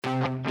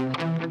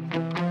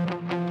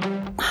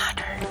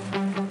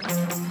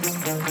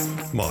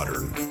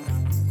Modern.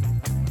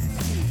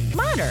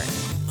 Modern.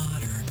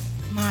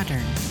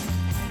 Modern.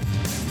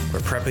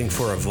 We're prepping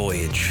for a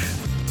voyage.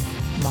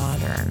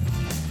 Modern.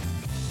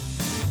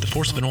 The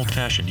force of an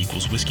old-fashioned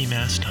equals whiskey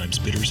mass times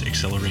bitters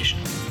acceleration.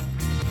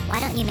 Why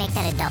don't you make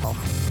that a double?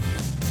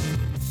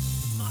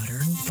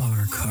 Modern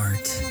Bar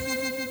Cart.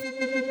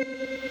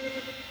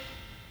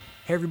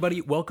 Hey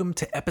everybody, welcome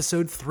to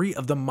episode 3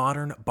 of the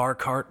Modern Bar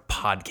Cart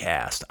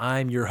podcast.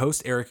 I'm your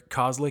host, Eric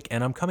Kozlik,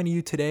 and I'm coming to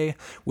you today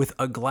with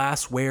a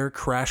Glassware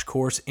crash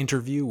course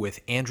interview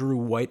with Andrew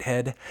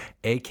Whitehead,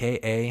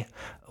 aka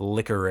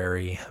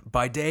Liquorary.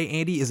 By day,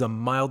 Andy is a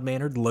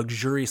mild-mannered,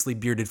 luxuriously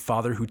bearded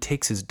father who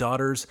takes his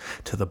daughters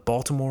to the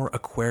Baltimore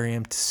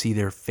aquarium to see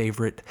their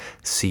favorite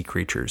sea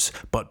creatures.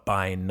 But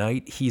by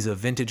night, he's a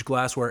vintage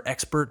glassware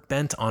expert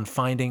bent on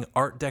finding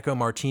Art Deco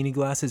martini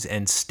glasses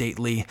and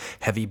stately,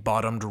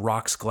 heavy-bottomed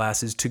rocks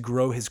glasses to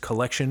grow his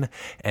collection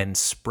and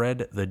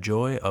spread the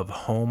joy of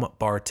home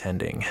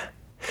bartending.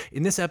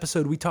 In this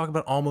episode, we talk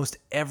about almost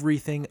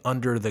everything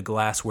under the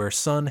glassware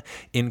sun,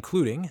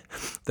 including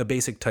the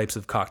basic types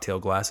of cocktail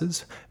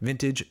glasses,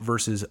 vintage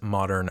versus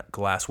modern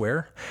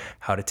glassware,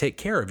 how to take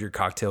care of your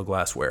cocktail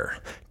glassware,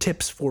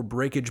 tips for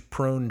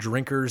breakage-prone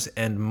drinkers,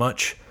 and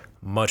much,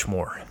 much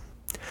more.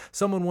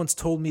 Someone once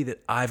told me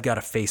that I've got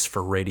a face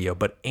for radio,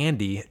 but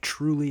Andy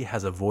truly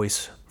has a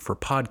voice for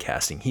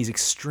podcasting. He's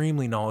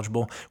extremely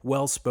knowledgeable,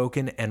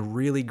 well-spoken, and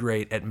really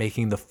great at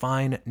making the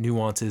fine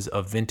nuances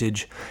of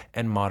vintage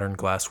and modern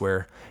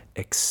glassware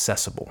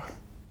accessible.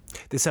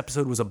 This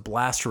episode was a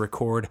blast to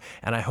record,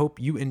 and I hope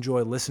you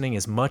enjoy listening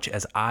as much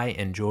as I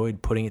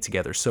enjoyed putting it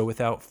together. So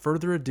without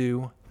further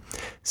ado,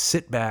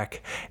 sit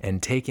back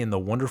and take in the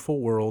wonderful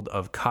world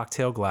of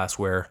cocktail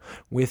glassware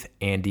with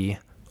Andy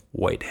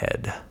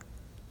Whitehead.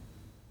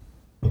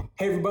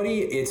 Hey everybody,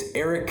 it's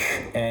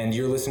Eric, and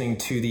you're listening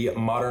to the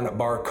Modern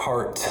Bar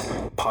Cart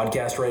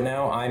podcast right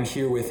now. I'm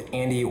here with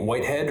Andy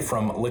Whitehead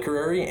from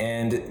Liquorary,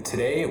 and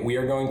today we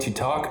are going to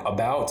talk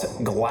about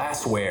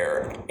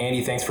glassware.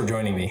 Andy, thanks for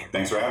joining me.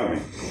 Thanks for having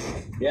me.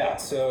 Yeah,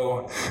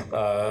 so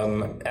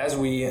as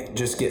we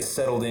just get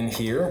settled in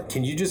here,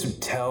 can you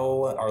just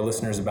tell our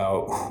listeners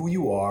about who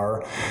you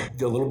are,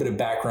 a little bit of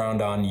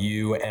background on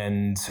you,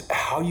 and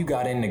how you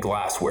got into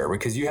glassware?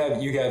 Because you have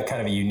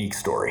kind of a unique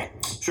story.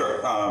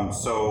 Sure.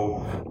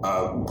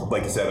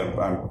 Like you said,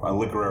 I'm a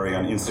Liquorary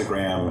on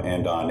Instagram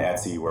and on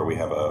Etsy, where we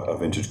have a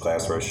vintage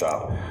glassware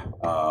shop.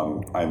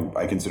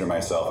 I consider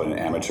myself an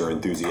amateur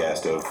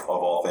enthusiast of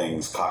all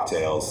things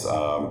cocktails.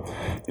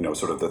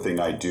 Sort of the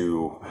thing I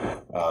do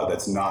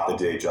that's not the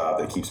day job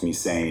that keeps me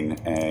sane.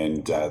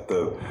 And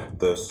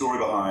the story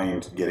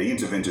behind getting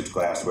into vintage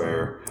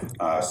glassware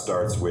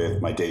starts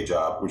with my day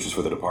job, which is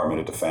for the Department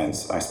of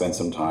Defense. I spent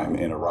some time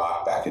in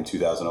Iraq back in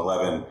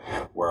 2011,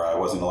 where I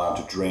wasn't allowed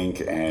to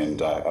drink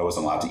and I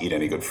wasn't allowed to eat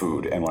any good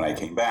food. And when I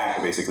came back,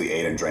 I basically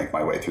ate and drank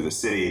my way through the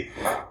city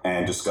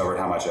and discovered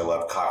how much I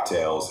loved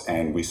cocktails.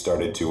 And we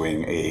started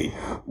doing a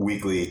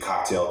weekly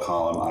cocktail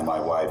column on my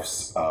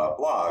wife's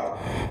blog.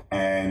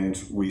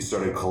 And we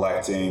started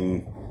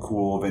collecting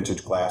cool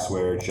vintage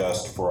glassware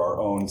just for our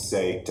own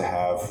sake to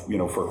have,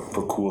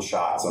 for cool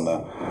shots on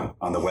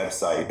the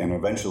website. And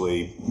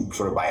eventually,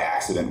 sort of by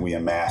accident, we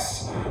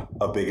amassed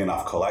a big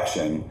enough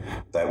collection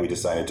that we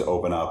decided to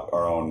open up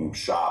our own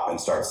shop and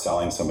start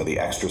selling some of the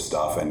extra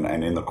stuff.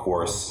 And in the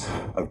course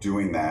of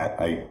doing that,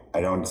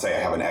 I don't say I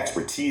have an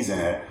expertise in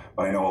it,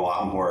 but I know a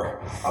lot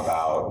more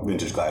about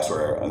vintage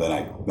glassware than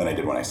I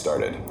did when I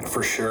started.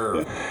 For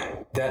sure. Yeah.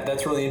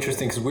 That's really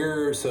interesting because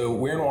we're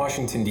in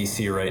Washington,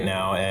 D.C. right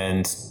now,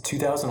 and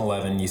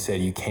 2011, you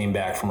said you came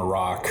back from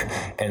Iraq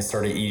and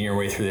started eating your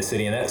way through the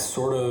city, and that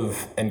sort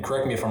of, and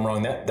correct me if I'm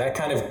wrong, that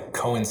kind of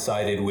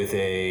coincided with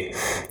a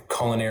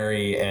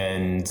culinary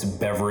and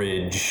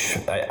beverage,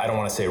 I don't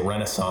want to say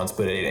renaissance,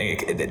 but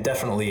it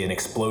definitely an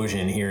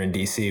explosion here in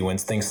D.C. when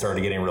things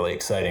started getting really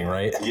exciting,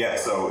 right? Yeah,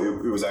 so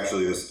it was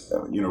actually this,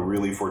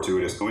 really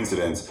fortuitous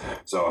coincidence.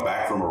 So I'm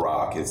back from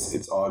Iraq.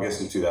 It's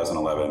August of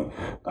 2011.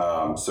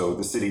 So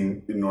the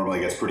city normally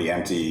gets pretty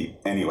empty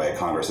anyway.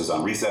 Congress is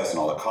on recess and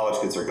all the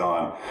college kids are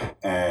gone.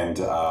 And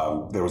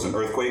there was an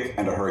earthquake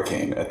and a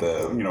hurricane at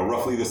the,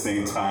 roughly the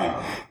same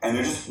time. And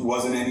there just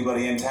wasn't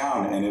anybody in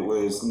town. And it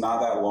was not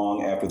that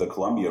long after the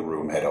Columbia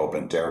Room had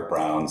opened, Derek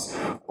Brown's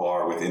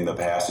bar within the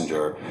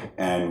Passenger.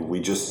 And we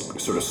just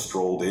sort of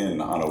strolled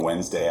in on a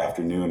Wednesday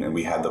afternoon and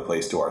we had the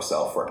place to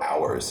ourselves for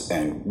hours.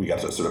 And we got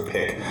to sort of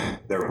pick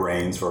their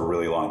brains for a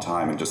really long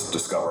time and just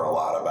discover a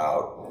lot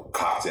about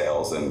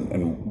cocktails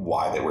and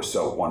why they were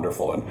so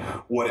wonderful and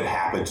what had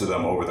happened to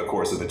them over the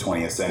course of the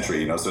 20th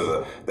century,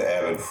 so the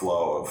ebb and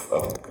flow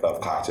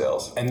of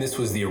cocktails. And this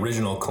was the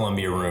original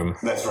Columbia Room.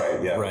 That's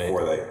right, yeah, right.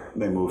 Before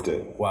they moved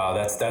it. Wow,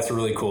 that's a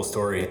really cool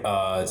story.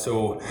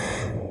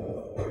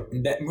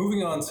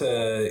 Moving on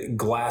to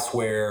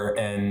glassware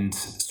and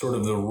sort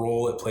of the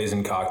role it plays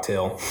in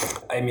cocktail,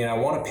 I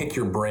want to pick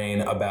your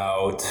brain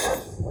about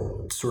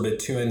sort of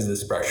two ends of the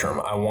spectrum.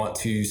 I want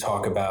to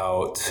talk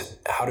about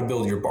how to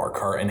build your bar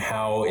cart and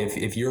how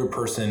if you're a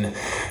person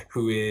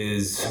who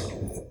is,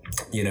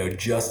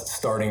 just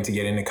starting to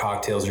get into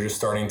cocktails, or just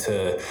starting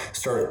to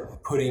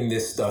start putting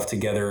this stuff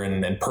together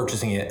and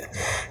purchasing it,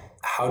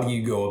 how do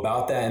you go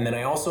about that? And then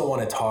I also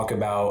want to talk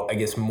about, I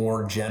guess,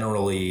 more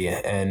generally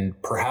and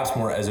perhaps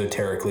more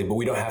esoterically, but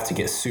we don't have to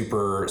get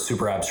super,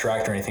 super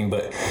abstract or anything,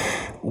 but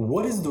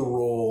what is the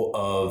role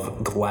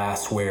of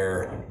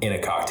glassware in a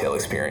cocktail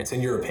experience,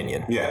 in your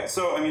opinion? Yeah.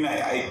 So,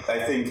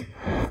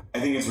 I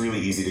think it's really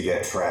easy to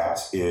get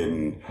trapped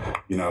in,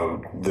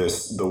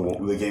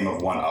 the game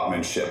of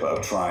one-upmanship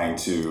of trying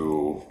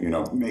to,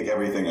 make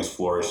everything as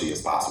flourishy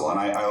as possible. And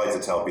I like to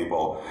tell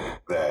people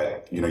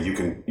that, you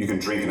can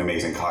drink an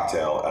amazing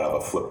cocktail out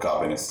of a flip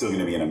cup and it's still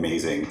going to be an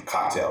amazing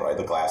cocktail, right?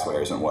 The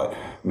glassware isn't what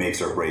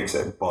makes or breaks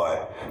it,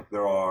 but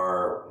there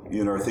are,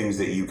 things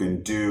that you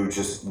can do,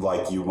 just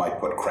like you might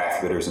put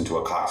craft bitters into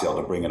a cocktail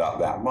to bring it up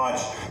that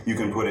much. You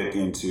can put it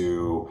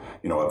into,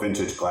 a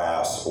vintage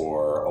glass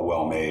or a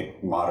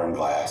well-made modern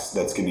glass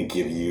that's going to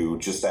give you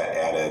just that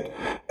added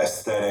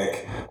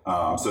aesthetic.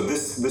 So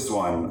this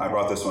one, I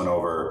brought this one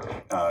over.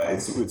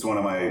 It's one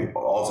of my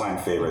all-time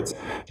favorites.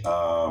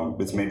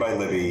 It's made by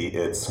Libby.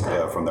 It's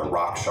from the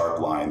Rock Sharp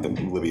line.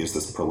 Libby is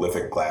this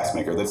prolific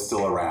glassmaker that's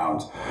still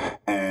around,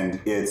 and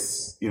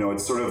it's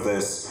sort of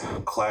this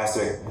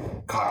classic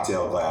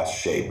cocktail glass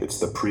shape. It's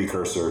the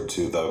precursor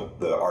to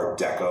the Art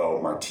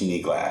Deco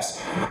martini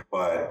glass,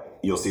 but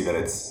you'll see that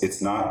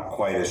it's not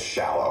quite as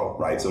shallow,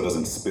 right? So it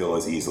doesn't spill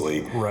as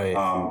easily, right?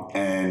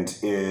 And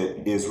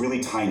it is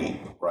really tiny,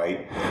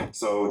 right?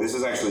 So this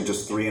is actually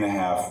just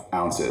 3.5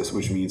 ounces,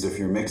 which means if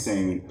you're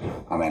mixing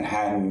a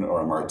Manhattan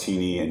or a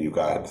martini and you've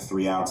got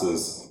 3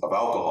 ounces of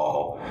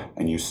alcohol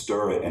and you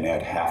stir it and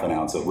add 1/2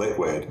 ounce of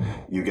liquid,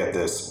 you get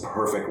this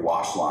perfect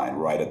wash line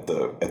right at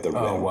the rim.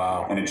 Oh,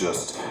 wow. And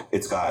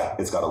it's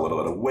got a little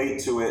bit of weight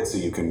to it, so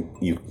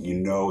you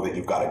know that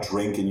you've got a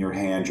drink in your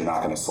hand. You're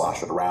not going to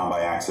slosh it around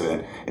by accident.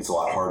 It's a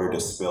lot harder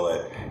to spill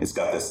it. It's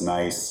got this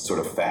nice sort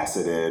of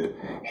faceted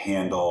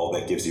handle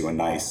that gives you a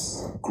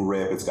nice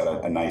grip. It's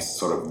got a nice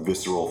sort of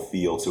visceral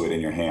feel to it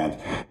in your hand,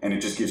 and it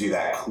just gives you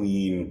that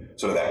clean,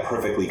 sort of that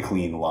perfectly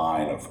clean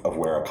line of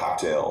where a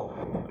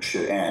cocktail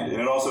should end.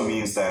 And it also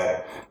means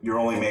that you're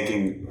only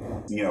making,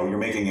 you're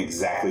making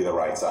exactly the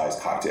right size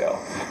cocktail.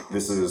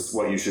 This is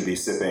what you should be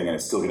sipping, and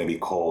it's still going to be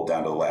cold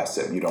down to the last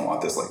sip. You don't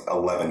want this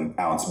 11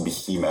 ounce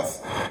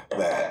behemoth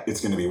that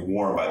it's going to be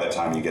warm by the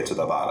time you get to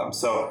the bottom.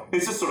 So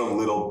it's just sort of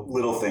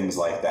little things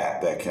like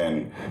that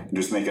can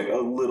just make it a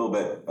little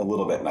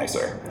bit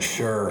nicer.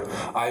 Sure.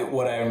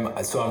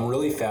 I'm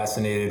really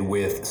fascinated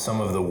with some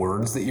of the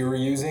words that you were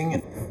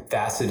using.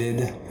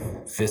 Faceted,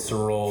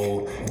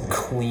 visceral,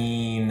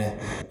 clean,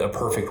 a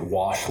perfect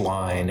wash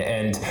line.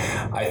 And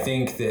I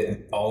think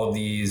that all of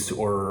these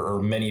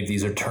or many of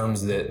these are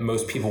terms that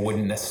most people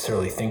wouldn't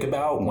necessarily think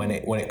about when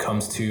it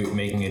comes to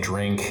making a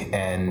drink.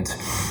 And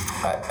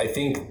I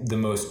think the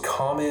most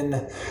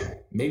common,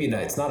 maybe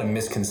not, it's not a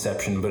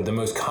misconception, but the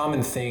most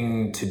common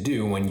thing to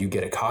do when you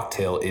get a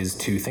cocktail is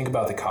to think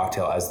about the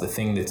cocktail as the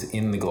thing that's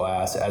in the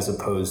glass, as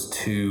opposed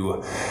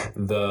to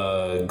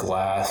the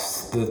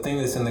glass, the thing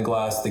that's in the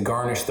glass, the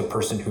garnish, the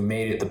person who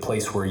made it, the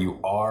place where you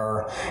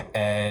are.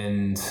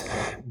 And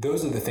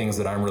those are the things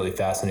that I'm really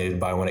fascinated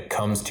by when it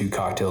comes to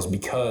cocktails,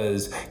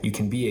 because you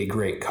can be a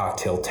great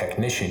cocktail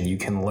technician. You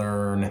can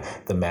learn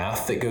the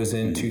math that goes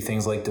into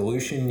things like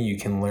dilution. You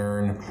can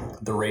learn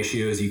the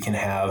ratios. You can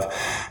have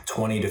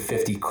 20 to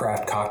 50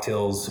 craft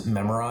cocktails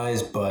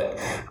memorized, but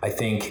I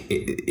think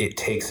it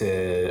takes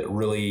a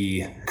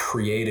really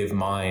creative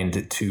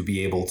mind to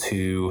be able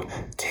to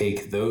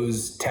take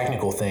those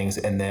technical things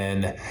and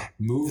then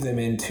move them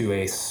into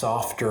a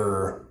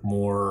softer,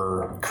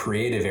 more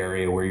creative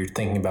area where you're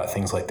thinking about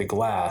things like the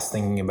glass,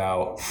 thinking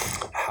about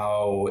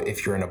how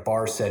if you're in a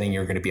bar setting,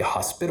 you're going to be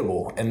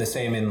hospitable. And the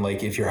same in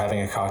if you're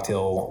having a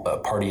cocktail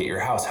party at your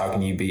house, how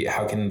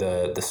can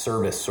the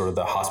service or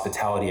the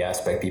hospitality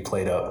aspect be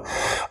played up?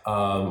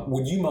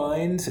 Would you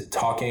mind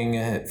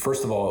talking,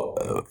 first of all,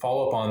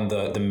 follow up on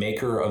the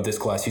maker of this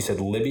glass? You said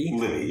Libby?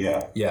 Libby,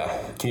 yeah. Yeah.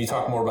 Can you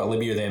talk more about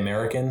Libby? Are they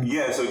American?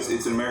 Yeah, so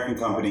it's an American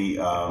company.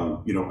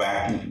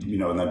 Back in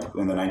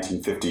the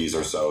 1950s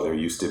or so, there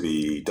used to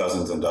be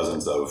dozens and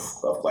dozens of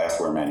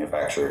glassware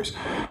manufacturers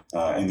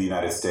in the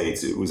United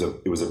States. It was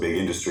a big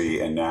industry,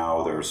 and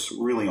now there's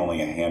really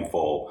only a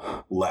handful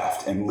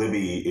left. And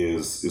Libby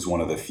is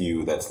one of the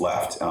few that's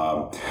left.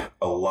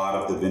 A lot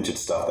of the vintage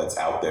stuff that's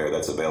out there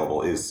that's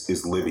available is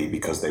Libby,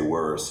 because they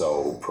were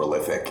so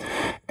prolific.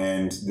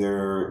 And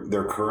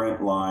their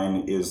current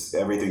line is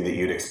everything that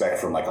you'd expect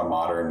from a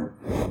modern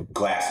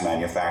glass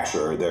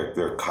manufacturer.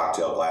 Their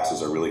cocktail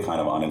glasses are really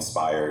kind of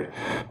uninspired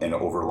and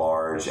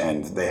overlarge,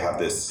 and they have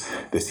this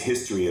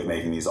history of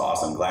making these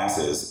awesome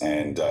glasses.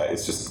 And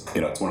it's just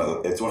it's one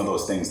of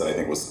those things that I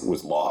think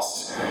was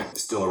lost.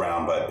 It's still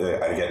around, but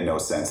I get no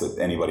sense that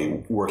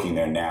anybody working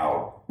there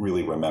now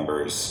really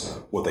remembers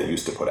what they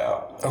used to put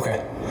out.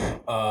 Okay.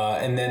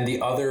 And then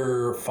the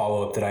other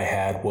follow-up that I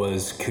had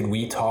was, could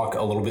we talk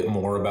a little bit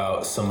more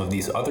about some of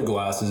these other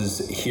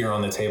glasses here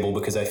on the table,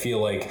 because I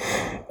feel like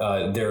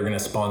they're going to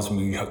spawn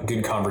some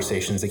good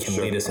conversations that can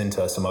lead us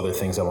into some other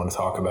things I want to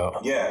talk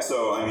about. Yeah.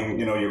 So, I mean,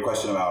 your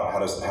question about how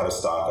to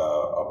stock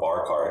a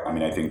bar cart. I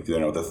mean, I think,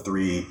 the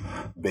three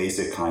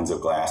basic kinds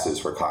of glasses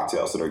for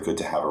cocktails that are good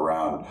to have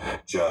around,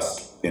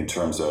 just in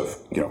terms of,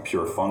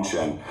 pure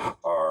function,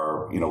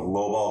 are,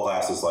 lowball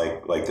glasses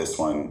like this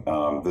one.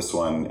 This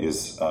one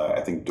is,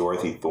 I think,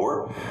 Dorothy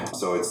Thorpe.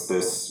 So it's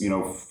this,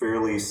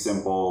 fairly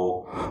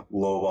simple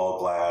lowball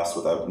glass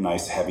with a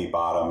nice heavy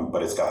bottom,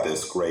 but it's got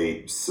this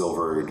great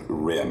silvered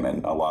rim,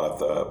 and a lot of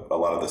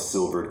the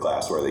silvered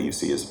glassware that you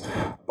see is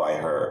by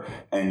her.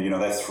 And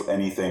that's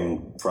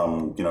anything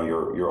from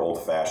your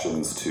old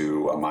fashions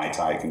to a Mai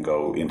Tai can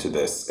go into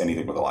this.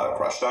 Anything with a lot of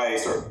crushed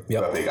ice or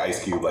a big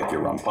ice cube like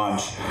your rum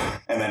punch,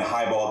 and then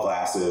highball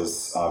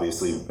glasses,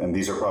 obviously, and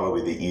these are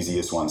probably the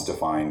easiest ones to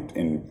find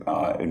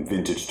in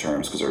vintage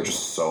terms, because there are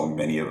just so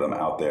many of them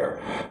out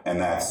there. And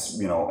that's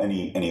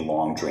any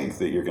long drink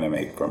that you're going to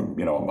make from a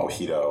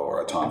mojito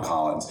or a Tom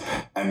Collins.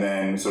 And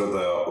then sort of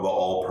the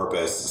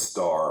all-purpose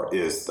star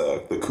is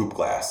the coupe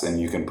glass, and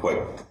you can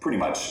put pretty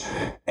much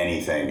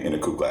anything in a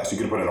coupe glass. You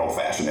can put an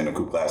old-fashioned in a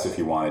coupe glass if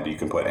you wanted. You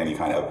can put any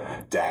kind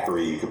of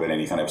daiquiri. You can put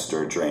any kind of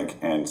stirred drink.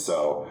 And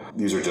so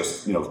these are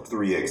just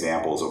three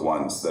examples of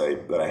ones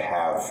that I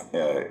have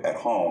at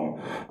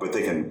home, but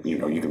they can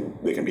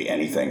they can be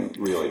anything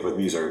really. But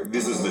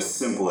this is the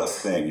simplest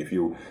thing. If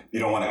you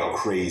don't want to go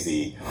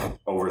crazy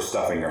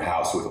overstuffing your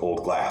house with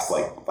old glass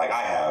like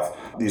I have,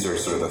 these are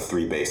sort of the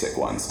three basic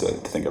ones to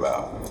think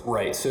about.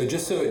 Right. So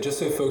just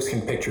so folks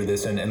can picture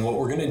this, and what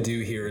we're going to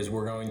do here is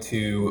we're going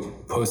to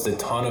post a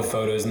ton of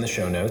photos in the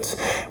show notes.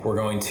 We're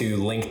going to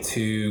link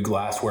to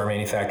glassware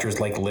manufacturers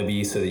like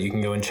Libby so that you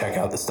can go and check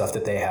out the stuff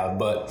that they have.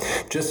 But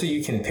just so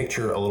you can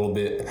picture a little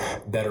bit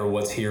better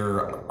what's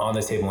here on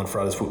the table in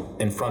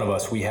front of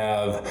us, we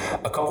have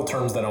a couple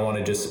terms that I want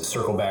to just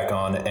circle back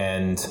on,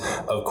 and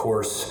of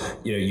course,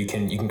 you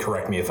can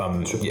correct me if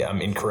I'm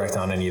incorrect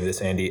on any of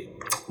this, Andy.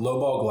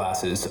 Lowball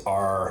glasses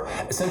are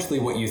essentially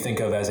what you think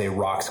of as a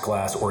rocks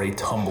glass or a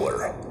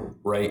tumbler,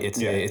 right? It's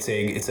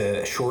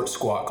a short,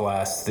 squat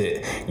glass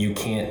that you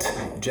can't,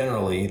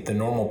 generally, the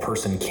normal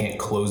person can't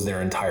close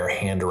their entire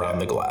hand around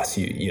the glass.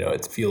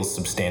 It feels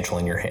substantial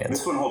in your hands.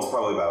 This one holds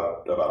probably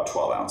about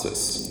 12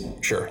 ounces.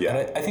 Sure. Yeah.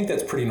 And I think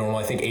that's pretty normal.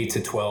 I think 8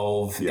 to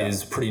 12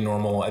 is pretty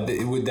normal.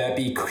 Would that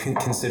be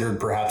considered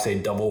perhaps a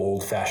double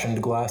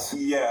old-fashioned glass?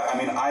 Yeah. I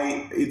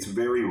mean, it's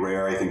very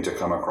rare, I think, to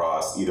come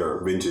across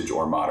either vintage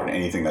or modern,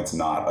 anything that's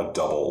not a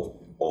double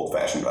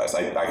old-fashioned glass.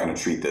 I kind of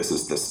treat this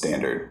as the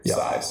standard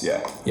size.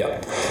 Yeah.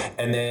 Yep.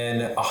 And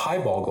then a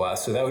highball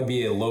glass. So that would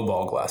be a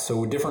lowball glass.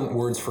 So different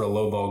words for a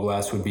lowball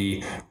glass would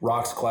be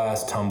rocks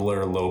glass,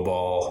 tumbler,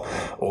 lowball,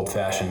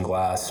 old-fashioned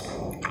glass.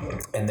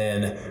 And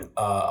then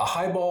a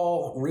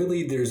highball,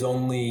 really, there's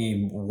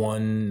only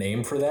one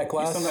name for that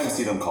glass. You sometimes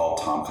see them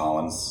called Tom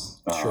Collins.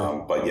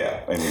 Sure. But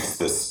yeah, I mean, it's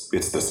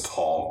this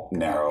tall,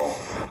 narrow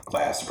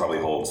glass. It probably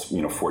holds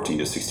 14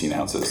 to 16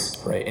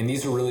 ounces. Right, and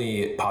these are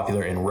really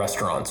popular in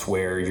restaurants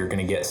where you're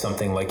going to get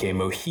something like a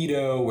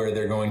mojito where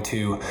they're going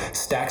to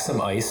stack some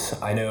ice.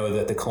 I know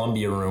that the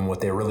Columbia Room,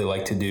 what they really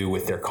like to do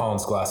with their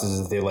Collins glasses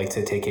is they like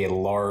to take a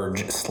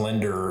large,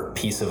 slender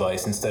piece of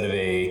ice instead of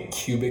a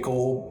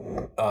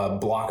cubical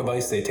block of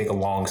ice. They take a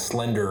long,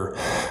 slender,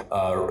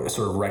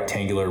 sort of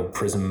rectangular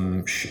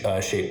prism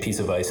shaped piece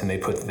of ice, and they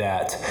put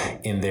that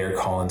in their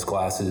Collins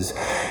glasses,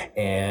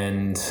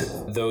 and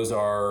those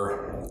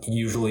are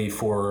usually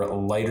for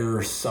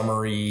lighter,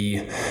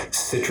 summery,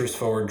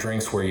 citrus-forward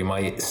drinks where you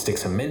might stick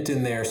some mint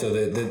in there. So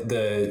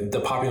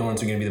the popular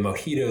ones are going to be the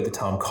mojito, the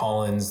Tom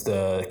Collins,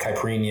 the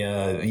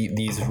caipirinha.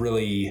 These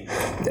really,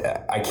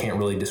 I can't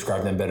really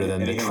describe them better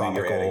than the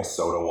tropical. You're adding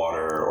soda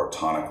water or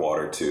tonic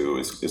water to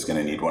is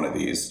going to need one of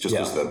these, just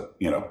as the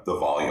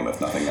volume, if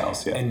nothing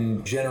else. Yeah.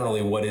 And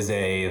generally, what is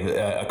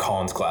a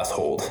Collins glass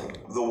hold?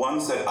 The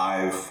ones that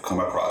I've come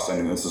across, I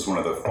mean, this is one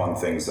of the fun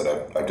things that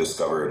I've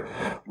discovered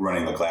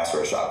running the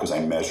glassware shop, because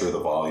I measure the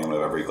volume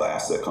of every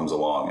glass that comes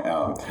along.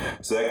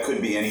 So that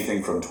could be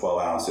anything from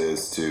 12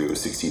 ounces to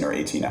 16 or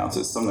 18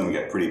 ounces. Some of them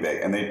get pretty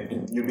big,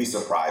 and you'd be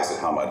surprised at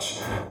how much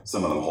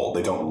some of them hold.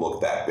 They don't look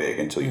that big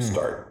until you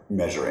start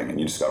measuring, and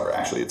you discover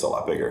actually it's a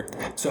lot bigger.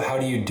 So how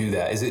do you do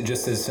that? Is it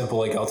just as simple?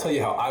 Like, I'll tell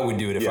you how I would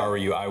do it if I were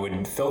you. I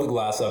would fill the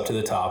glass up to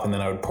the top, and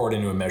then I would pour it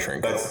into a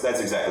measuring cup. That's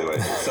exactly what I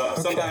do. So,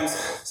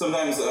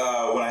 sometimes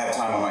when I have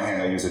time on my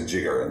hand, I use a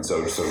jigger, and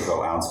so sort of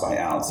go ounce by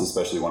ounce,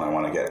 especially when I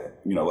want to get,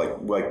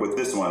 like with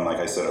this one, like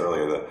I said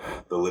earlier,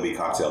 the Libby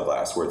cocktail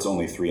glass, where it's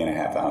only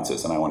 3.5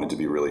 ounces, and I want it to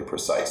be really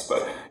precise.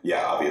 But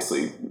yeah,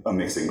 obviously, a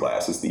mixing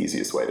glass is the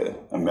easiest way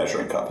a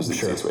measuring cup is the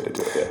easiest way to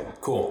do it. Yeah.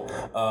 Cool.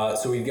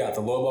 So we've got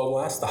the lowball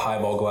glass, the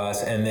highball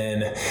glass, and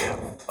then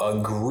a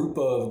group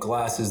of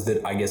glasses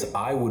that I guess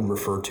I would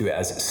refer to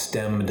as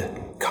stemmed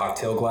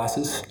cocktail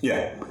glasses.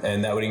 Yeah.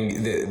 And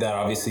that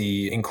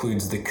obviously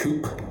includes the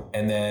coupe.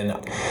 And then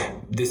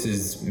this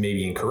is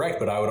maybe incorrect,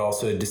 but I would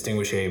also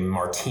distinguish a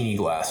martini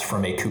glass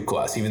from a coupe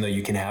glass, even though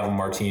you can have a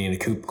martini in a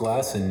coupe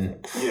glass. And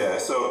yeah,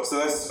 so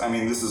that's, I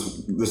mean, this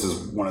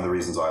is one of the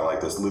reasons why I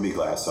like this Libby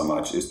glass so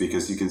much, is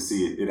because you can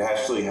see it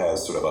actually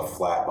has sort of a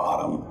flat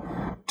bottom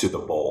to the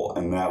bowl,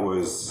 and that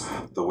was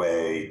the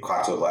way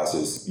cocktail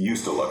glasses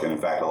used to look. And in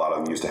fact, a lot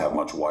of them used to have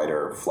much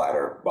wider,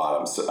 flatter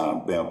bottoms.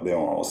 They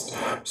almost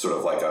sort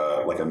of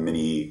like a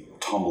mini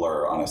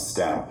tumbler on a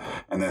stem.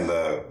 And then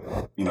the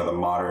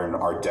modern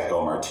Art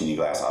Deco martini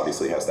glass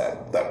obviously has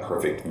that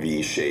perfect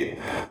V shape.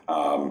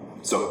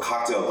 So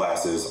cocktail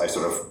glasses,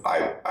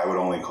 I would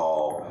only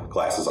call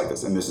glasses like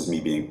this, and this is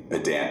me being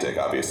pedantic,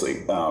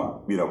 obviously.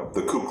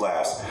 The coupe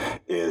glass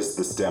is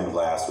the stemmed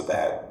glass with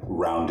that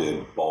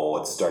rounded bowl.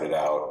 It started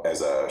out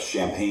as a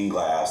champagne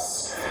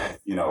glass,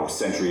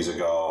 centuries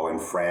ago in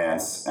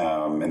France,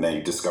 and then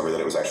you discover that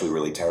it was actually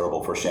really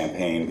terrible for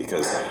champagne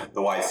because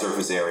the wide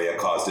surface area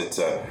caused it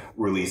to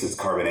release its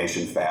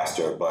carbonation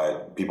faster,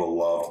 but people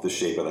loved the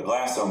shape of the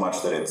glass so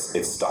much that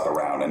it's stuck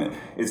around, and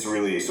it's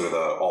really sort of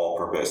the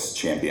all-purpose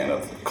champion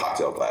of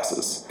cocktail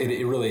glasses.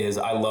 It really is.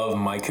 I love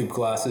my coupe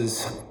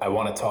glasses. I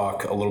want to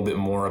talk a little bit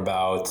more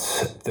about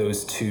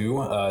those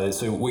two.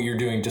 So what you're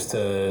doing, just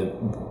to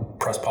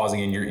press pause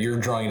again, you're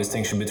drawing a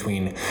distinction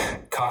between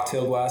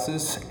cocktail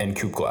glasses and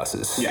coupe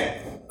glasses. Yeah.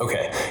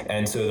 Okay,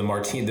 and so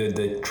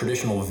the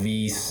traditional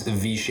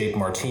V-shaped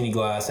martini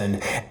glass,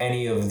 and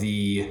any of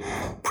the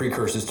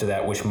precursors to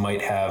that, which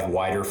might have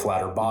wider,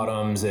 flatter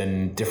bottoms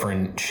and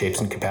different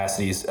shapes and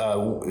capacities,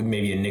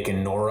 maybe a Nick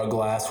and Nora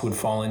glass would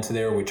fall into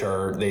there,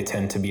 they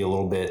tend to be a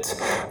little bit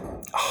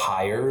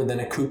higher than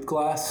a coupe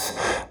glass,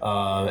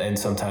 and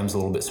sometimes a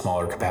little bit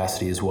smaller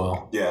capacity as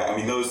well. Yeah, I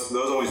mean those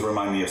always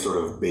remind me of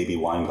sort of baby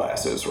wine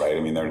glasses, right? I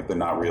mean they're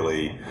not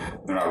really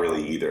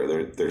either.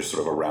 They're just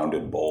sort of a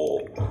rounded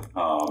bowl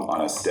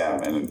on a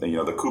stem, and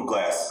the coupe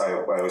glass I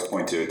always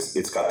point to.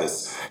 It's got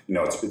this,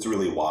 it's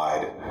really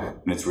wide,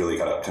 and it's really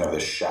got kind of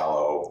this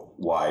shallow,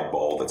 wide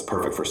bowl that's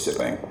perfect for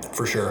sipping.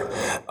 For sure.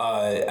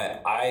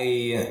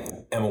 I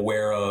am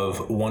aware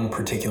of one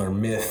particular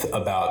myth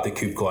about the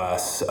coupe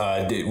glass.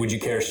 Would you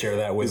care to share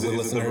that with the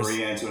listeners? Is it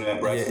the Marie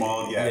Antoinette breast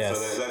mold? Yeah. Yes.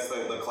 So that's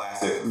the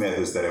classic myth,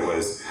 is that it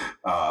was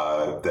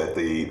that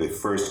the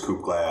first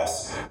coupe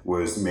glass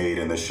was made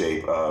in the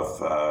shape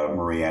of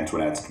Marie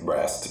Antoinette's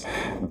breast,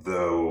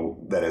 though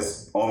that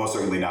is almost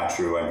certainly not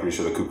true. I'm pretty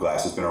sure the coupe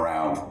glass has been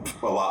around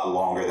a lot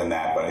longer than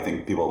that, but I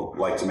think people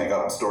like to make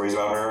up stories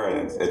about her,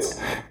 and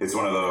it's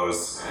one of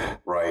those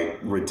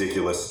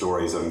ridiculous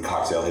stories in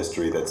cocktail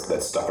history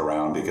that's stuck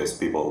around because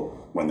people,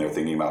 when they're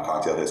thinking about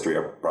cocktail history,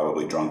 are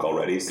probably drunk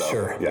already. So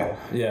sure.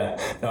 Yeah.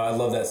 No, I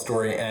love that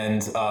story.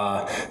 And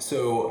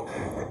so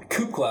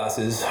coupe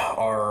glasses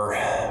are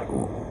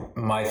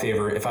my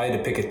favorite. If I had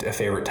to pick a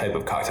favorite type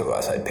of cocktail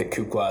glass, I'd pick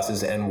coupe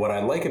glasses. And what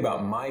I like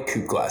about my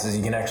coupe glasses,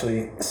 you can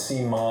actually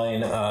see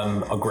mine.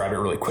 I'll grab it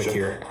really quick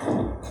here.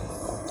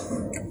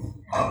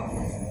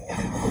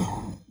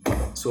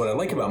 So what I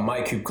like about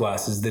my coupe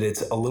glass is that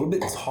it's a little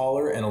bit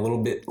taller and a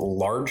little bit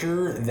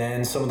larger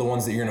than some of the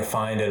ones that you're going to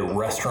find at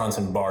restaurants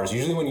and bars.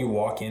 Usually when you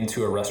walk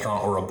into a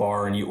restaurant or a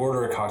bar and you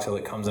order a cocktail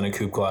that comes in a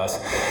coupe glass,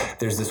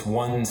 there's this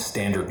one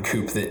standard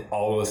coupe that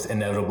almost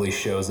inevitably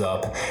shows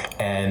up,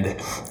 and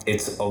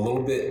it's a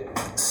little bit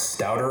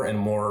stouter and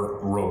more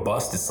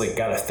robust. It's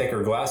got a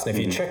thicker glass, and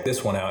if you check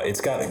this one out,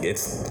 it's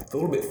a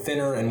little bit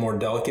thinner and more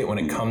delicate when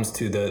it comes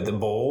to the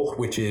bowl,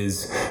 which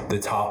is the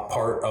top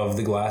part of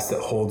the glass that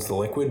holds the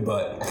liquid,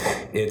 but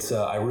it's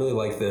I really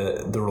like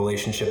the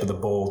relationship of the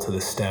bowl to the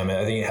stem.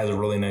 I think it has a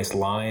really nice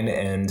line,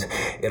 and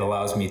it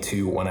allows me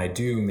to, when I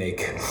do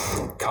make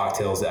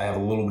cocktails, I have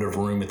a little bit of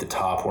room at the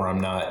top where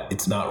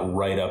it's not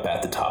right up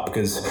at the top,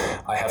 because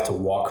I have to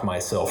walk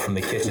myself from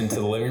the kitchen to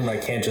the living room. I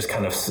can't just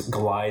kind of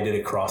glide it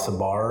across a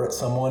bar at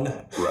someone.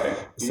 Right.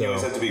 So, you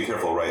always have to be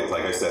careful, right?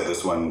 Like I said,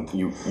 this one,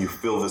 you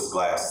fill this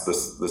glass,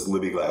 this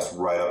Libby glass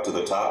right up to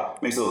the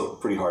top. Makes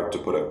it pretty hard to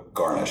put a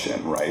garnish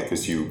in, right?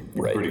 Because you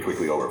pretty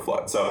quickly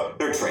overflood. So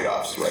there are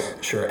trade-offs, right?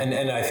 Sure.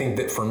 And I think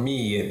that for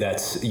me,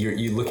 that's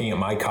you're looking at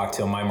my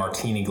cocktail, my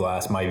martini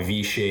glass, my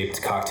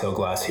V-shaped cocktail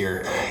glass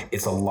here.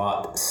 It's a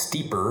lot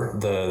steeper.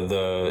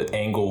 The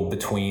angle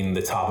between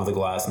the top of the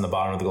glass and the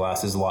bottom of the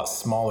glass is a lot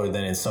smaller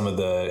than in some of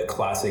the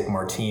classic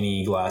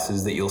martini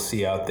glasses that you'll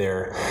see out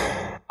there.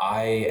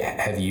 I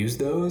have used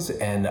those,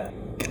 and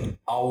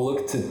I'll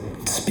look to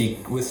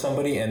speak with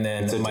somebody, and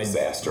then my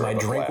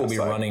drink will be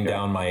running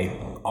down my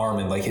arm,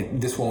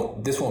 and this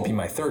won't be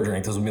my third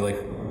drink. This will be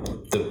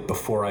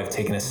before I've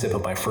taken a sip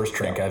of my first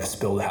drink, I've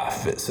spilled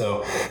half of it.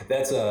 So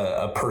that's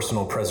a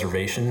personal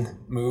preservation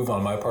move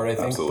on my part, I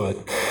think.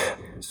 Absolutely.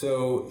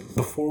 So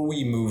before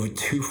we move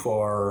too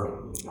far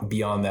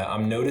beyond that,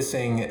 I'm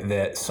noticing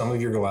that some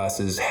of your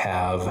glasses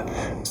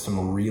have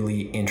some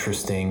really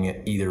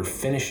interesting either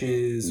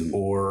finishes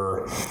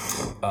or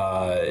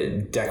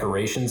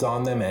decorations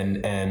on them,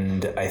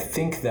 and I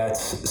think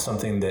that's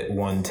something that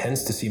one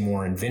tends to see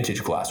more in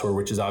vintage glassware,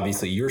 which is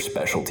obviously your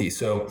specialty.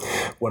 So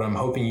what I'm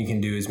hoping you can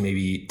do is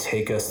maybe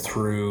take us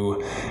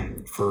through,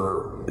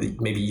 for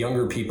maybe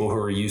younger people who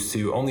are used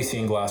to only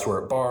seeing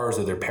glassware at bars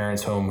or their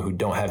parents' home who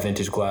don't have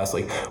vintage glass,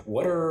 like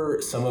what are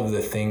some of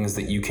the things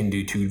that you can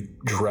do to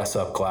dress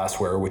up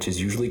glassware, which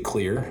is usually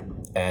clear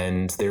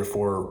and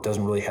therefore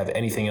doesn't really have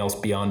anything else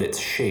beyond its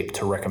shape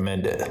to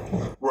recommend it?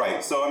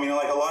 Right. So, I mean,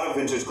 like a lot of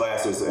vintage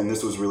glasses, and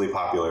this was really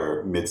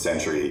popular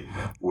mid-century,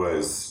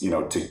 was,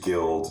 to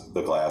gild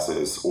the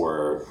glasses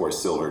or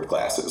silvered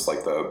glasses,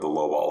 like the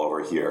low ball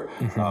over here.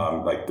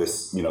 Like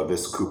this,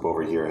 this coupe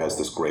over here has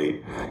this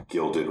great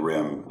gilded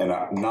rim. And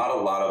not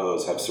a lot of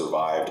those have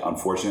survived,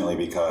 unfortunately,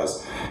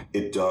 because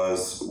it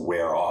does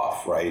wear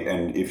off, right?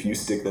 And if you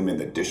stick them in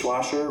the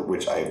dishwasher,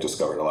 which I have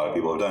discovered a lot of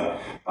people have done,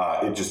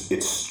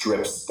 it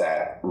strips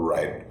that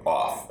right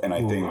off. And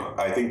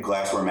I think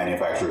glassware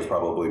manufacturers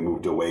probably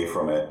moved away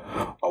from it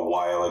a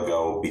while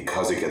ago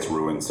because it gets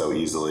ruined so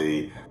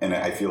easily. And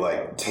I feel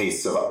like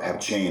tastes have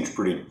changed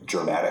pretty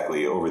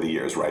dramatically over the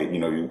years, right?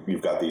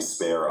 You've got these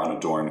spare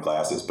unadorned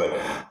glasses, but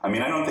I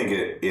mean, I don't think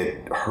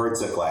it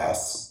hurts a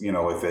glass,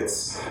 if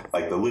it's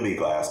like the Libby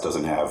glass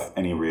doesn't have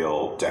any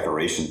real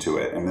decoration to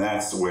it. And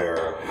that's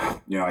where,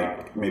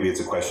 maybe it's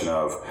a question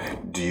of,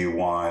 do you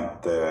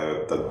want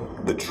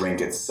the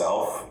drink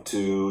itself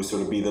to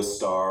sort of be the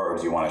star, or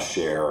do you want to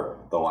share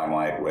the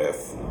limelight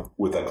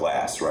with a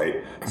glass,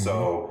 right?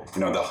 So,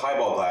 the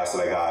highball glass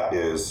that I got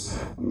is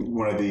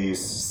one of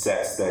these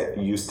sets that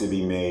used to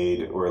be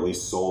made, or at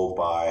least sold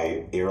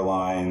by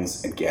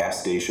airlines and gas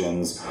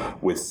stations,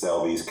 would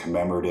sell these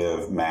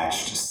commemorative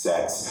matched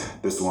sets.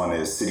 This one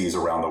is cities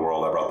around the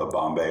world. I brought the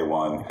Bombay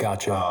one.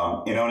 Gotcha.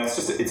 And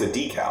it's a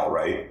decal,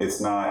 right? It's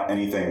not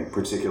anything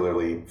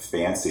particularly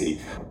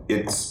fancy.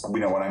 It's,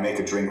 when I make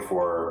a drink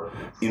for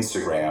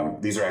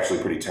Instagram, these are actually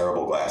pretty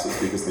terrible glasses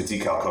because the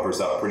decal covers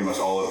up pretty much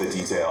all of the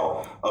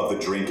detail of the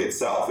drink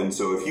itself. And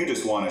so if you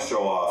just want to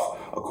show off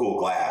a cool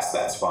glass,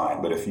 that's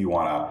fine. But if you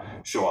want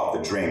to show off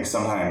the drink,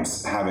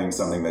 sometimes having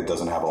something that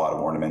doesn't have a lot of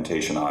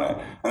ornamentation on it.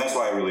 And that's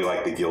why I really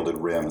like the gilded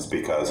rims,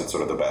 because it's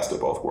sort of the best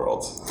of both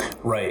worlds.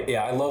 Right.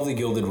 Yeah, I love the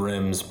gilded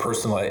rims.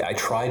 Personally, I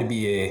try to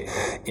be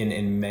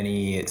in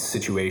many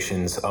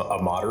situations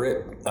a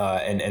moderate,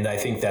 and I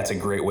think that's a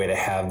great way to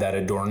have that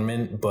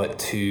adornment, but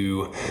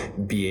to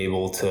be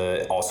able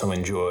to also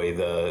enjoy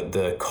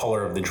the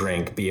color of the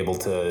drink, be able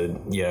to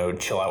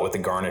chill out with the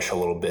garnish a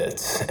little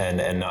bit,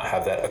 and not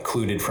have that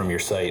occluded from your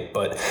sight.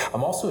 But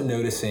I'm also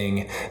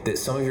noticing that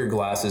some of your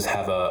glasses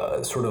have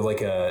a sort of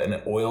like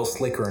an oil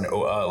slick or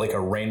like a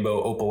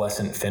rainbow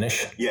opalescent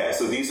finish. Yeah,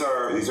 so these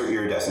are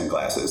iridescent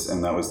glasses,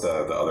 and that was the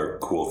other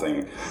cool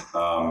thing.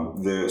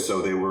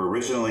 So they were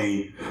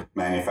originally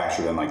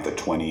manufactured in like the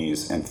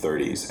 20s and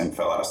 30s and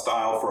fell out of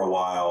style for a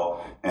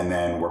while, and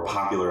then were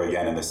popular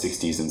again in the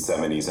 60s and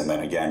 70s, and then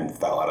again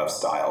fell out of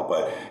style.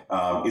 But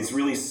it's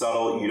really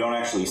subtle. You don't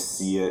actually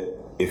see it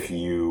if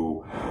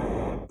you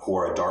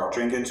pour a dark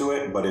drink into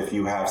it, but if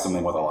you have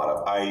something with a lot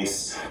of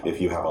ice, if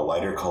you have a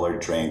lighter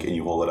colored drink and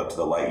you hold it up to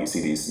the light, you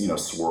see these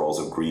swirls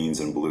of greens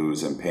and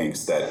blues and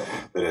pinks that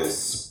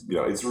is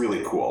it's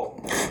really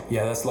cool.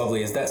 Yeah, that's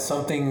lovely. Is that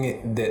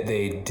something that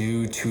they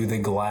do to the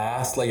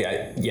glass? Like,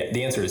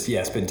 the answer is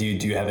yes, but do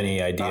you have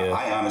any idea?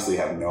 I honestly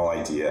have no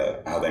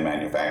idea how they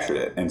manufactured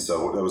it, and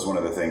so that was one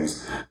of the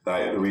things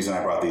the reason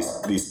I brought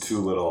these two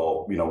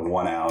little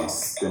 1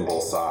 ounce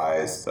thimble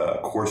sized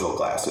cordial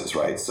glasses,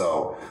 right?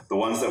 So the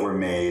ones that were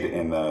made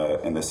in the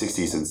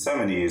 60s and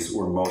 70s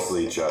were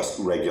mostly just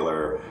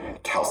regular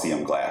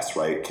calcium glass,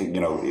 right?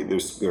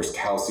 There's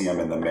calcium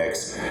in the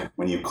mix.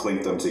 When you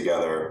clink them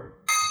together,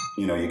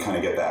 you kind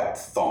of get that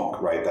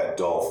thunk, right? That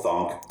dull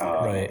thunk.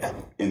 Right.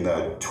 In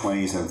the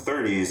 20s and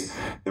 30s,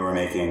 they were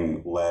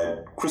making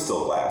lead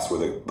crystal glass, where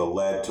the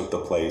lead took the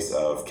place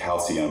of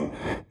calcium,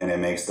 and it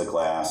makes the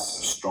glass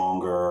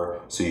stronger,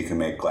 so you can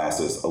make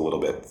glasses a little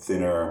bit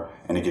thinner,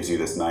 and it gives you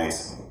this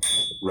nice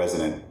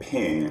resonant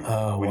ping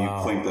when you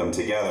clink them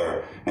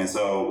together. And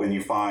so when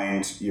you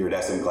find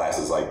iridescent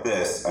glasses like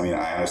this, I mean,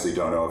 I honestly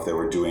don't know if they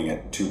were doing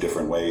it two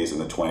different ways in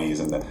the 20s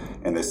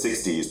and the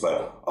 60s,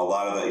 but a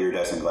lot of the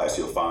iridescent glass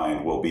you'll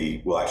find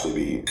will actually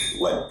be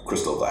lead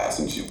crystal glass,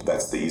 and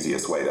that's the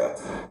easiest way to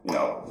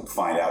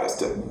find out, is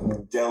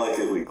to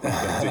delicately clink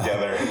them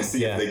together and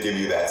see if they give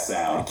you that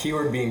sound.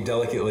 Keyword being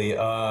delicately.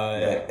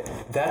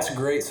 That's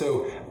great.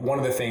 So one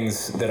of the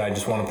things that I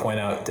just want to point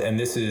out, and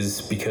this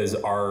is because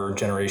our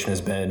generation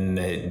has been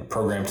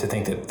programmed to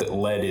think that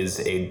lead is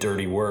a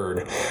dirty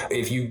word.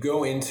 If you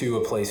go into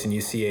a place and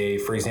you see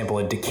for example,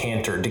 a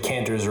decanter.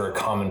 Decanters are a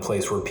common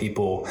place where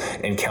people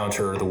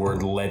encounter the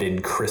word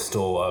leaded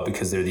crystal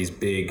because they're these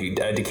big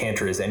a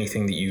decanter is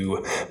anything that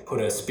you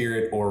put a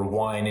spirit or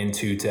wine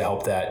into to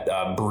help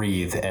that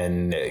breathe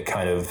and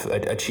kind of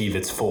achieve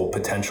its full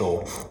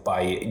potential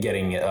by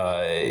getting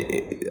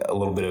a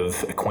little bit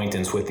of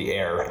acquaintance with the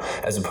air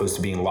as opposed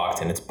to being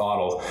locked in its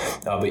bottle.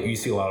 But you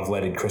see a lot of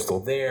leaded crystal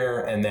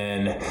there. And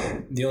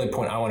then the only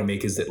point I want to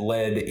make is that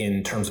lead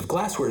in terms of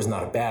glassware is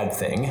not a bad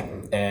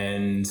thing.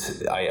 And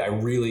I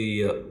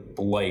really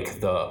like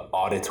the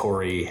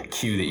auditory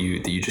cue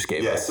that you just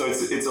gave us. So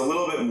it's a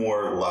little bit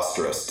more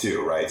lustrous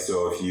too, right?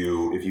 So if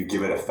you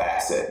give it a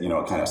facet,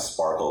 it kind of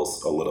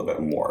sparkles a little bit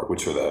more,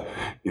 which are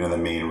the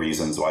main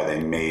reasons why they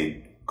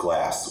made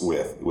glass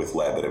with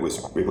lead, that it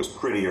was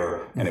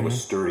prettier and it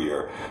was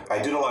sturdier. I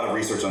did a lot of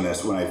research on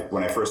this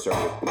when I first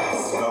started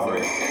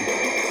discovering.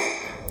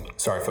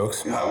 Sorry,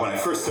 folks. When I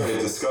first started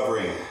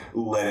discovering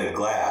leaded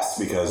glass,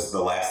 because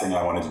the last thing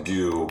I wanted to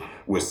do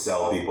was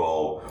sell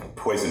people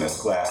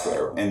poisonous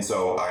glassware. And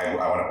so I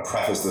want to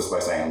preface this by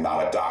saying I'm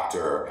not a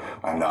doctor,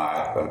 I'm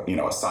not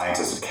a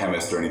scientist, a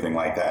chemist, or anything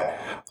like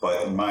that.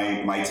 But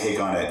my take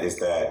on it is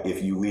that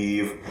if you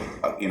leave,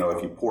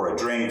 if you pour a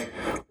drink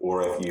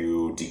or if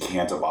you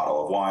decant a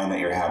bottle of wine that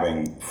you're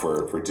having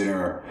for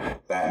dinner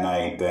that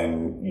night,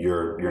 then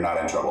you're not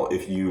in trouble.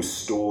 If you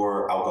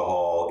store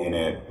alcohol in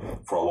it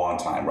for a long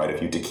time, right?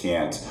 If you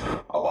decant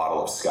a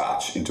bottle of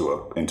scotch into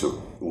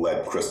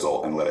lead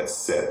crystal and let it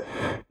sit,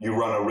 you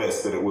run a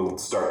risk that it will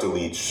start to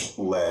leach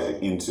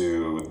lead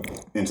into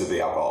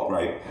the alcohol,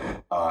 right?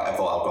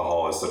 Ethyl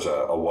alcohol is such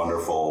a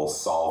wonderful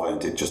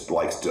solvent. It just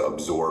likes to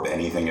absorb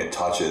anything it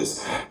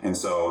touches. And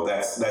so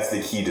that's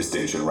the key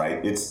distinction,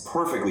 right? It's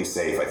perfectly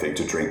safe, I think,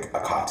 to drink a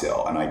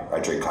cocktail. And I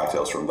drink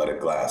cocktails from leaded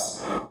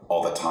glass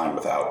all the time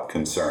without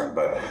concern.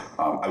 But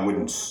I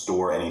wouldn't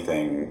store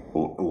anything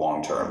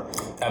long term.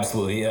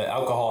 Absolutely.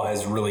 Alcohol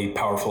has really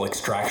powerful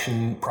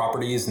extraction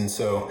properties. And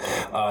so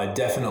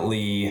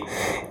definitely,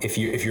 if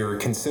you're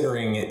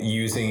considering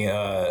using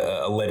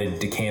a leaded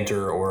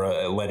decanter or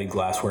a leaded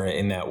glassware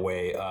in that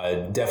way,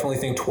 definitely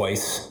think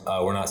twice.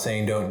 We're not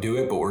saying don't do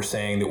it, but we're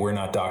saying that we're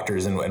not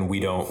doctors and we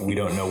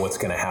don't know what's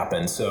going to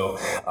happen. So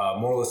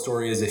moral of the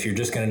story is, if you're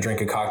just going to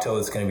drink a cocktail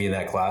that's going to be in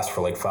that glass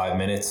for like 5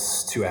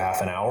 minutes to a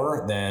half an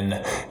hour,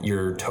 then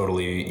you're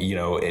totally,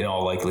 in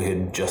all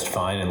likelihood, just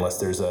fine, unless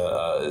there's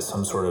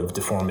some sort of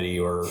deformity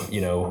or,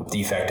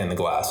 defect in the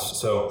glass.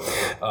 So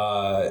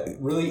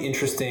really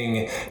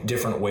interesting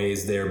different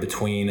ways there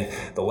between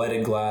the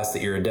leaded glass,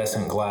 the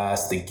iridescent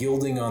glass, the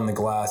gilding on the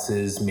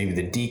glasses, maybe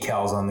the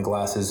decals on the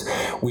glasses.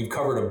 We've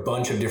covered a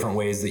bunch of different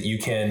ways that you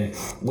can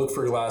look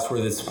for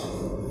glassware that's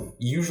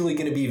usually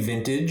going to be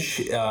vintage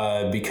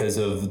because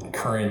of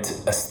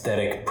current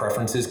aesthetic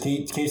preferences.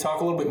 Can you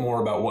talk a little bit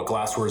more about what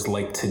glassware is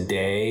like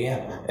today,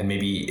 and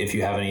maybe if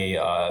you have any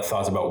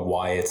thoughts about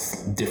why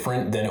it's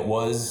different than it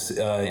was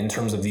in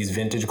terms of these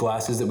vintage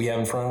glasses that we have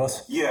in front of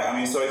us?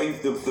 Yeah, so I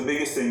think the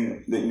biggest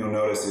thing that you'll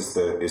notice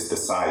is the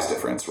size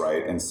difference,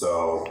 right? And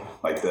so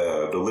like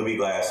the Libby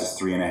glass is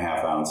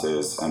 3.5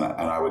 ounces, and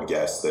I would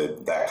guess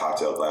that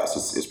cocktail glass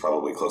is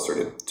probably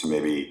closer to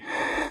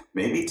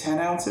maybe 10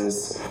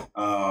 ounces.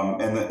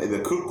 And the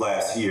coupe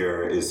glass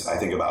here is, I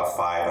think, about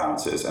 5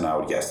 ounces, and I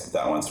would guess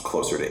that one's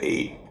closer to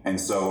 8. And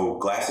so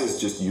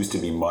glasses just used to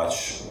be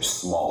much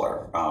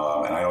smaller.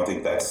 And I don't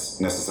think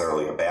that's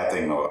necessarily a bad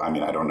thing. I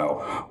mean, I don't know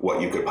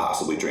what you could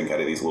possibly drink out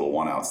of these little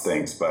 1 ounce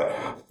things, but,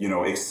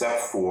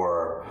 except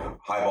for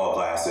highball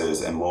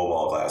glasses and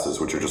lowball glasses,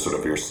 which are just sort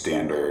of your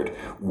standard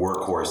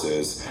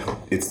workhorses,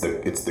 it's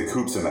the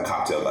coupes and the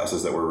cocktail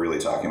glasses that we're really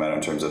talking about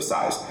in terms of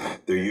size.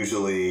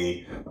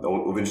 The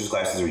vintage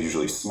glasses are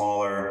usually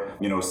smaller.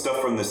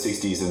 Stuff from the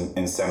 60s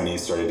and 70s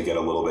started to get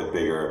a little bit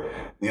bigger.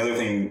 The other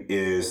thing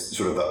is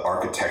sort of the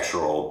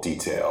architectural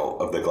detail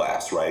of the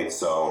glass, right?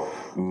 So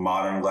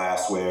modern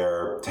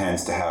glassware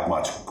tends to have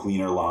much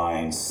cleaner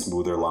lines,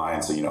 smoother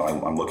lines. So,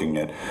 I'm looking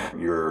at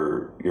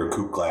your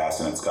coupe glass,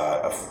 and it's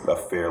got a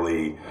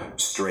fairly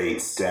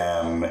straight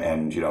stem,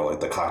 and, at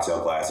the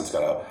cocktail glass, it's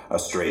got a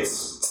straight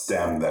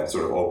stem that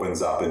sort of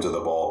opens up into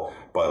the bowl.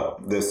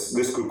 But this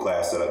coupe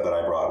glass that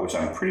I brought, which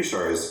I'm pretty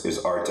sure is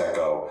Art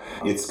Deco,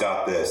 it's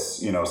got this,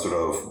 sort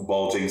of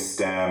bulging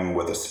stem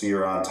with a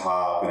sphere on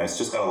top, and it's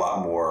just got a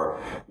lot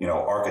more,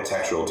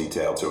 architectural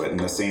detail to it. And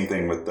the same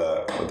thing with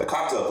the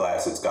cocktail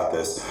glass, it's got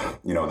this,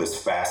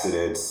 this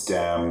faceted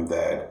stem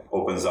that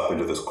opens up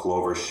into this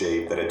clover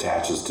shape that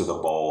attaches to the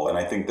bowl. And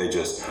I think they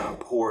just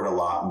poured a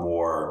lot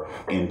more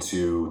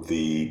into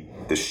the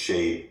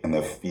shape and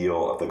the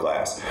feel of the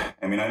glass.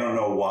 I mean, I don't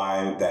know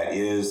why that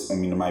is. I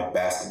mean, my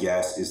best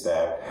guess is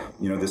that,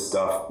 this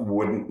stuff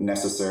wouldn't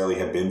necessarily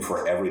have been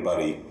for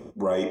everybody,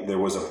 right? There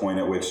was a point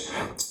at which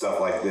stuff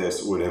like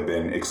this would have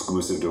been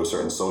exclusive to a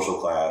certain social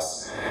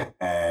class,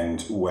 and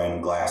And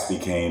when glass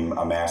became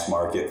a mass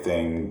market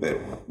thing that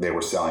they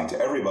were selling to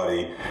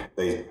everybody,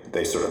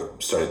 they sort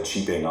of started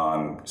cheaping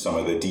on some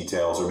of the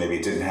details, or maybe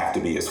it didn't have to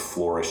be as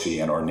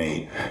flourishy and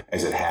ornate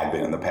as it had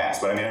been in the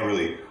past. But I mean,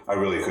 I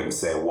really couldn't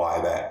say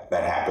why that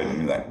happened, I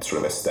mean, that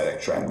sort of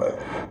aesthetic trend. But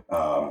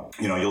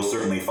you'll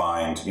certainly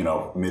find,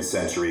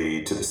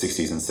 mid-century to the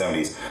 60s and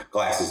 70s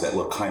glasses that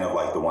look kind of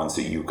like the ones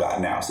that you've got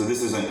now. So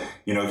this isn't,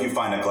 if you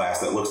find a glass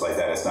that looks like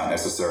that, it's not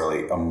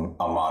necessarily a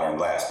modern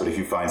glass. But if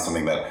you find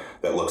something that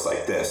looks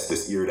like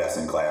this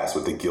iridescent glass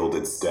with the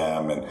gilded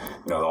stem and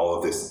all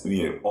of this,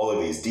 all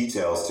of these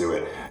details to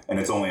it, and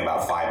it's only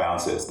about 5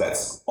 ounces,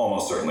 that's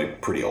almost certainly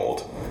pretty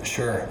old.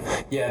 Sure.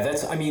 Yeah,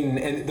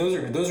 and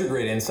those are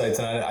great insights,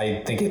 and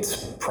I think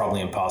it's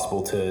probably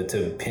impossible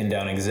to pin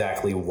down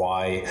exactly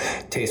why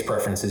taste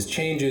preferences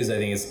changes. I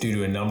think it's due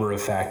to a number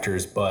of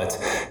factors, but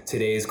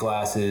today's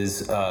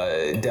glasses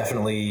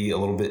definitely a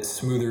little bit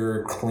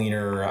smoother,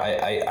 cleaner.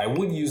 I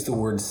would use the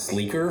word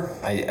sleeker.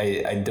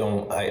 I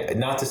don't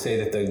not to say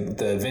that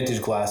the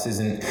vintage glass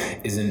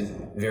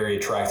isn't very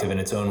attractive in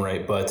its own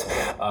right, but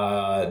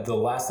the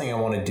last thing I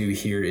want to do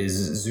here is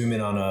zoom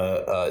in on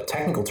a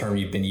technical term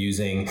you've been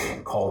using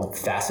called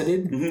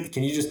faceted. Mm-hmm.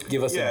 Can you just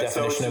give us a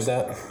definition of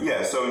that?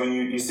 Yeah, so I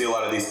mean, you see a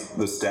lot of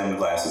the stemmed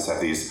glasses have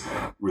these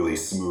really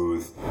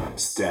smooth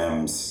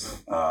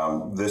stems.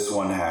 This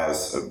one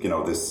has,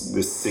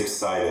 this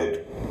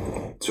six-sided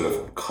sort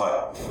of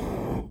cut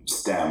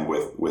stem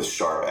with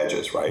sharp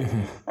edges, right?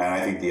 Mm-hmm. And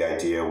I think the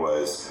idea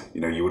was,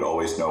 you would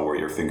always know where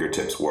your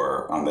fingertips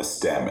were on the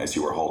stem as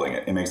you were holding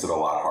it. It makes it a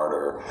lot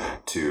harder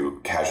to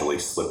casually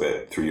slip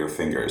it through your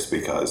fingers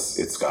because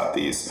it's got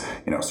these,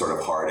 sort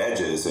of hard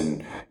edges,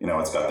 and,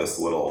 it's got this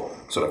little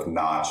sort of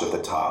notch at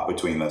the top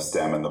between the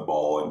stem and the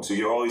bowl. And so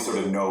you always sort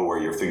of know where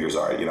your fingers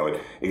are.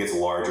 It gets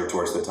larger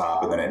towards the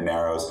top and then it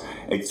narrows.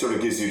 It sort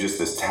of gives you just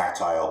this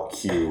tactile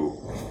cue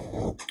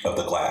of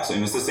the glass.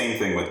 And it's the same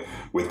thing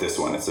with this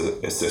one. It's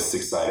a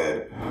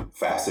six-sided,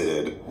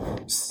 faceted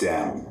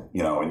stem,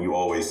 and you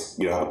always,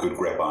 have a good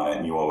grip on it,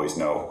 and you always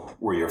know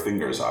where your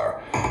fingers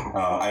are.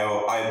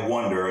 I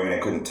wonder, I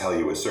couldn't tell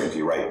you with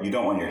certainty, right? You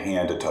don't want your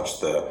hand to touch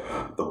the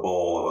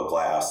bowl of a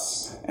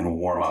glass and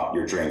warm up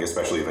your drink,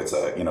 especially if it's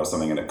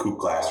something in a coupe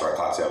glass or a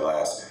cocktail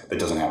glass that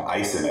doesn't have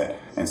ice in it.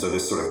 And so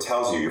this sort of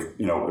tells you,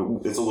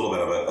 it's a little bit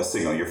of a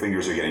signal. Your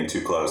fingers are getting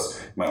too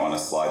close. You might want to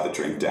slide the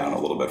drink down a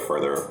little bit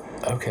further.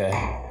 Okay.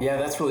 Yeah,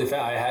 that's really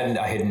fast.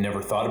 I had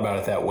never thought about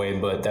it that way,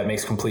 but that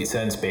makes complete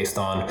sense based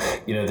on,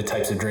 the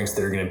types of drinks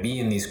that are going to be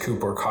in these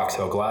coupe or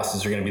cocktail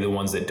glasses are going to be the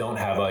ones that don't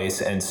have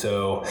ice. And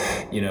so,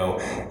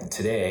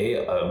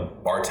 today,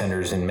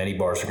 bartenders in many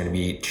bars are going to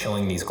be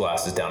chilling these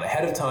glasses down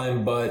ahead of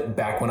time. But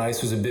back when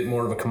ice was a bit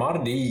more of a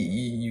commodity,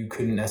 you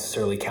couldn't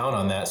necessarily count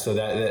on that. So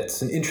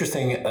that's an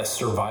interesting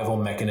survival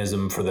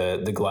mechanism for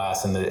the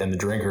glass and the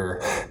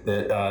drinker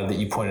that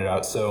you pointed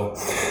out. So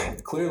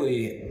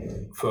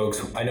clearly,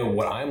 folks, I know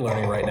what I'm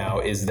learning right now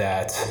is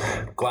that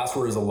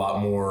glassware is a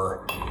lot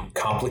more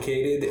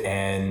complicated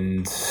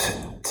and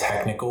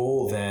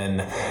technical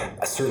than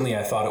certainly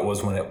I thought it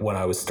was when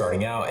I was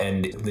starting out.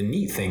 And the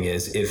neat thing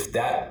is, if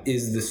that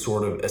is the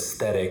sort of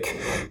aesthetic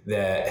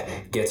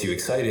that gets you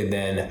excited,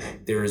 then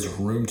there is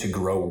room to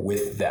grow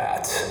with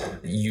that.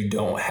 You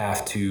don't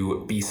have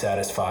to be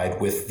satisfied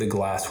with the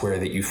glassware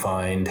that you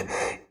find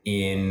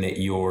in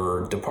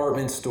your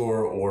department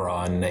store or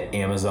on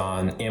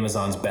Amazon.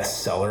 Amazon's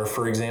bestseller,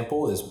 for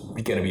example, is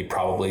going to be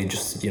probably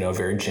just, a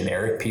very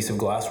generic piece of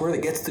glassware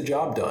that gets the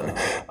job done.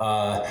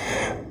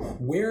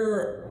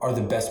 Where are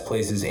the best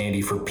places,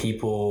 Andy, for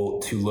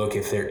people to look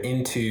if they're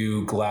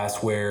into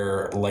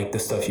glassware like the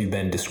stuff you've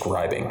been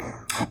describing?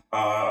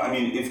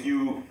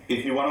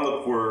 If you want to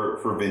look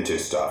for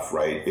vintage stuff,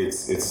 right?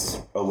 It's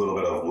a little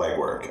bit of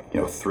legwork.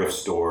 Thrift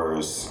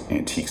stores,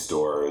 antique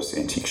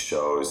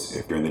shows.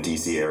 If you're in the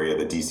DC area,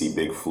 the DC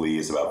Big Flea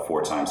is about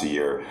 4 times a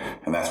year,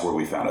 and that's where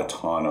we found a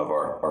ton of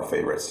our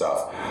favorite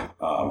stuff.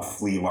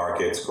 Flea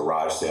markets,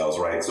 garage sales,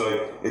 right?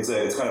 So it's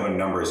kind of a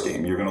numbers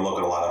game. You're going to look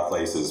at a lot of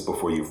places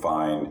before you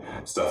find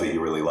stuff that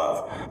you really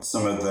love.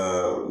 Some of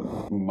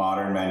the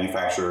modern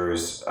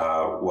manufacturers,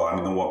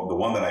 the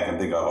one that I can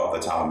think of off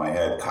the top of my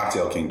head,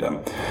 Cocktail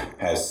Kingdom,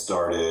 has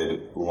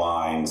started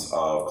lines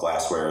of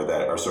glassware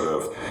that are sort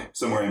of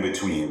somewhere in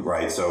between,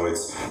 right? So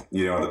it's,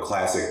 the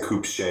classic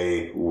coupe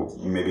shape,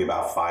 maybe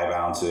about 5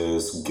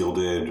 ounces,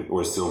 gilded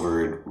or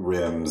silvered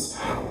rims,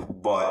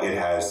 but it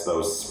has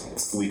those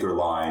sleeker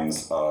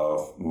lines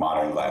of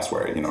modern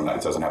glassware. It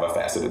doesn't have a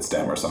faceted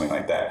stem or something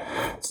like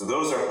that. So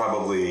those are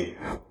probably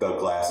the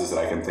glasses that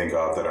I can think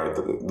of that are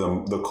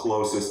the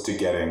closest to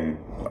getting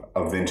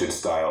a vintage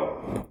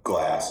style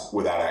glass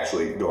without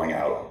actually going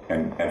out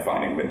and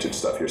finding vintage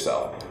stuff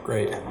yourself.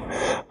 Great.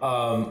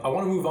 I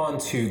want to move on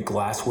to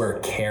glassware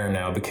care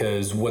now,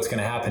 because what's going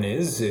to happen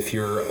is if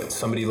you're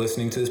somebody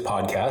listening to this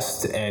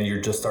podcast and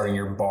you're just starting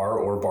your bar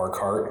or bar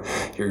cart,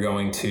 you're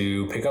going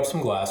to pick up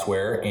some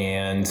glassware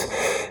and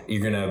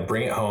you're going to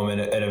bring it home,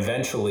 and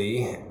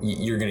eventually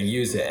you're going to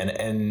use it.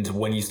 And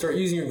when you start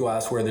using your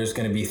glassware, there's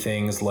going to be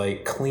things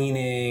like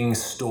cleaning,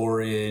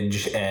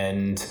 storage,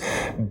 and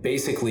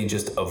basically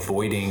just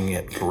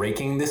avoiding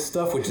breaking this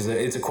stuff, which is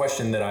it's a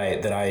question that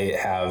I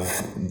have,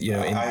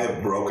 I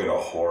have broken a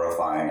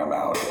horrifying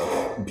amount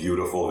of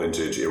beautiful,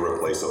 vintage,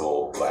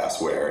 irreplaceable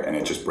glassware, and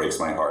it just breaks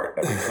my heart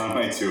every time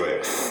I do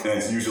it. And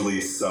it's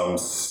usually some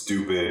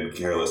stupid,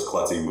 careless,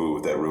 klutzy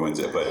move that ruins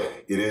it, but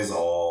it is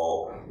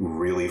all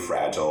really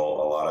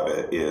fragile. A lot of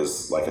it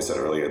is, like I said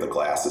earlier, the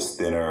glass is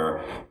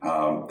thinner.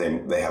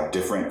 They have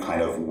different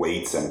kind of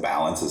weights and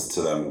balances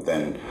to them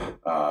than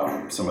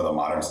some of the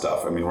modern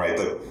stuff. I mean, right,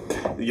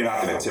 you're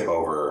not going to tip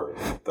over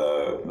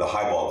the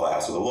highball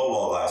glass or the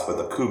lowball glass, but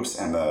the coupes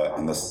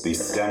and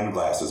these stem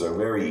glasses are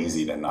very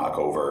easy to knock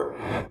over.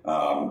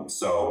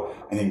 So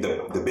I think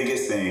the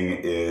biggest thing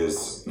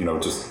is,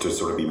 just to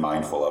sort of be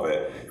mindful of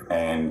it.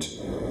 And,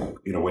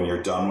 when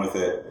you're done with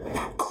it,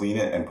 clean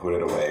it and put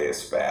it away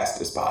as fast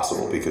as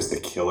possible, because the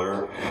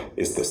killer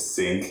is the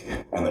sink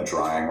and the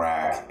drying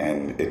rack.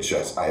 And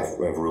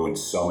I've ruined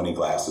so many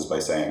glasses by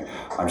saying,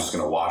 I'm just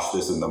going to wash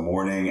this in the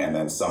morning, and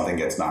then something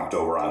gets knocked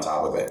over on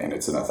top of it and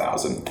it's in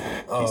 1,000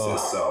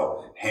 pieces.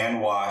 So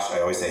hand wash,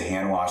 I always say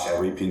hand wash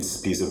every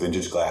piece of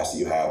vintage glass that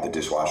you have. The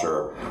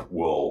dishwasher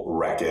will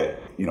wreck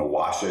it.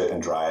 Wash it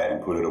and dry it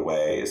and put it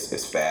away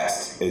as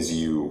fast as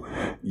you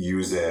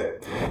use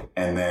it.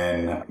 And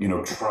then,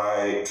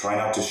 try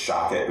not to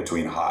shock it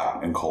between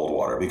hot and cold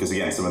water, because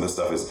again, some of this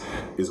stuff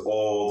is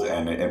old,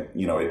 and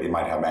it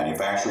might have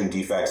manufacturing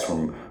defects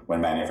from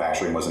when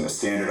manufacturing wasn't as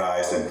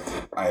standardized. And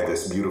I had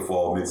this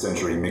beautiful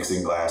mid-century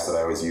mixing glass that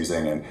I was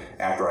using, and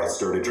after I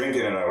started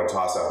drinking it, I would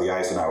toss out the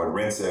ice and I would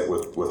rinse it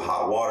with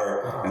hot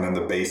water, and then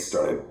the base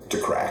started to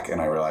crack,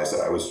 and I realized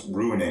that I was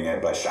ruining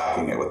it by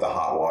shocking it with the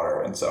hot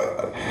water. And so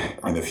I thought,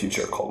 in the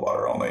future, cold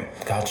water only.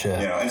 Gotcha.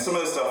 And some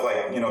of the stuff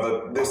like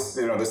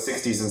the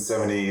 60s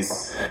and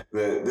 70s,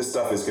 this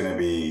stuff is going to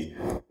be,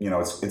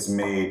 it's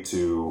made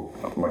to,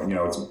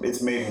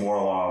 it's made more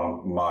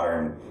along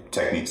modern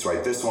techniques,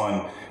 right? This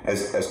one,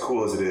 as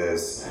cool as it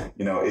is,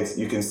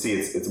 you can see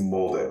it's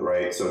molded,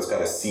 right? So it's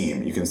got a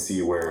seam. You can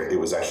see where it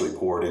was actually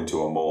poured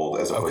into a mold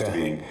as opposed to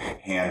being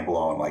hand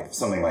blown, like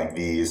something like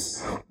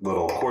these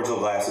little cordial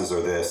glasses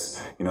or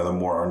this, the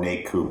more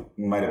ornate coupe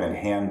might have been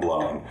hand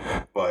blown.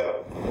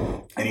 But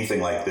anything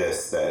like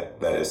this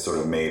that is sort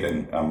of made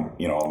in,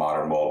 a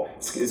modern mold,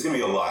 it's going to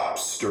be a lot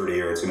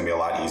sturdier. It's going to be a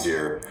lot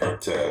easier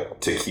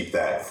to keep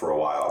that for a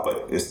while.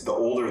 But the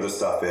older the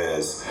stuff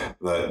is,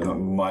 the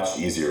much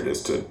easier it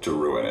is to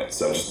ruin it.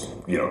 So just,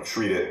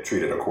 treat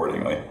it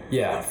accordingly.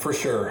 Yeah, for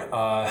sure.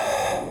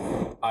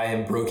 I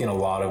have broken a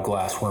lot of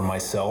glassware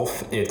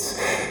myself. It's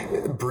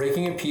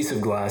breaking a piece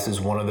of glass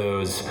is one of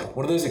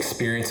those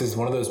experiences,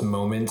 one of those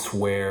moments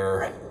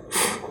where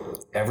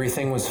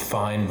everything was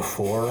fine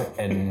before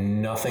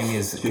and nothing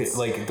is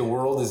like the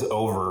world is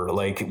over.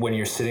 Like when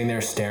you're sitting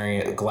there staring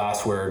at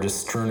glassware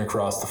just strewn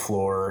across the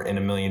floor in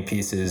a million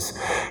pieces,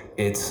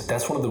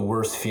 that's one of the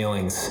worst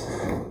feelings.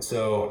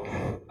 So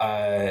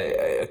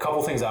a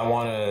couple things I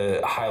want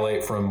to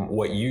highlight from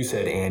what you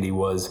said, Andy,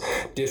 was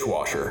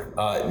dishwasher.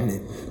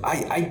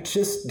 I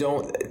just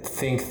don't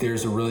think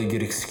there's a really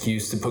good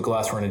excuse to put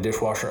glassware in a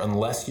dishwasher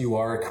unless you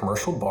are a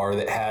commercial bar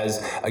that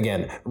has,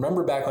 again,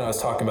 remember back when I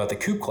was talking about the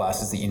coupe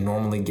glasses that you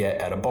normally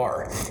get at a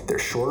bar. They're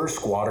shorter,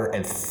 squatter,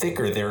 and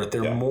thicker.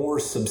 They're more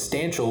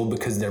substantial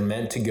because they're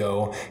meant to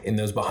go in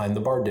those behind the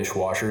bar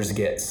dishwashers,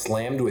 get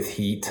slammed with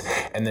heat,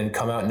 and then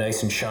come out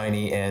nice and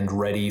shiny and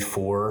ready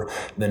for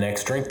the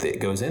next drink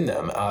that goes in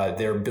them.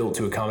 They're built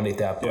to accommodate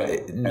that,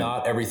 but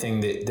not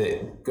everything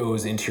that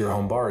goes into your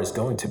home bar is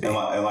going to be. And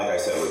like I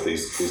said, with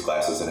these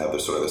glasses that have the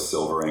sort of the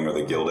silvering or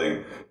the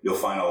gilding, you'll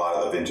find a lot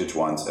of the vintage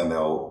ones, and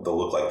they'll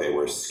look like they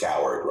were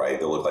scoured, right?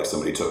 They'll look like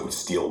somebody took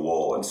steel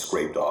wool and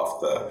scraped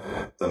off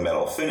the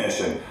metal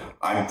finish, and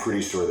I'm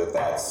pretty sure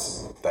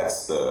that's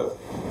the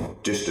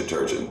dish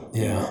detergent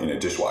in a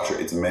dishwasher.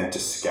 It's meant to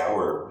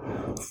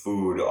scour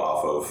food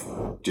off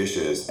of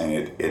dishes, and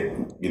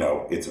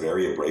it's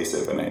very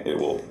abrasive, and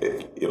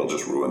it'll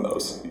just ruin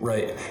those.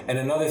 Right. And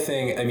another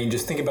thing, I mean,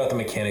 just think about the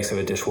mechanics of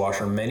a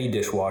dishwasher. Many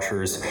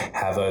dishwashers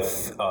have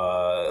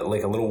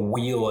like a little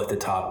wheel at the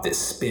top that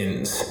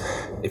spins.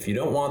 If you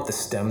don't want the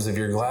stems of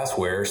your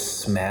glassware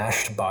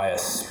smashed by a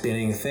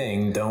spinning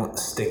thing, don't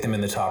stick them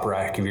in the top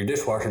rack of your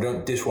dishwasher.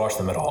 Don't dishwash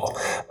them at all.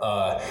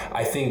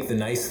 I think the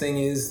nice thing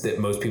is that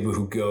most people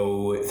who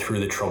go through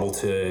the trouble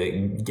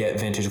to get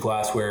vintage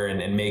glassware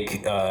and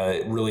make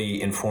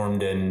really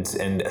informed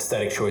and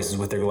aesthetic choices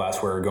with their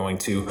glassware are going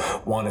to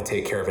want to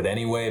take care of it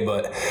anyway.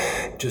 But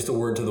just a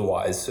word to the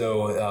wise.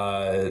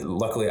 So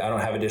luckily I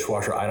don't have a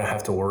dishwasher. I don't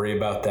have to worry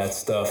about that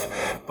stuff.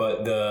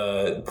 But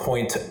the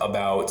point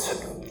about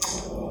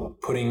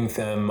putting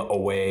them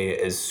away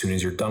as soon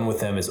as you're done with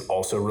them is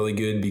also really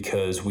good,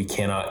 because we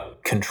cannot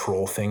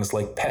control things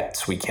like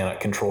pets. We cannot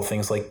control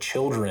things like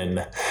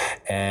children.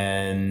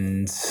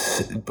 And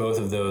both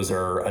of those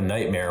are a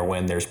nightmare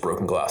when there's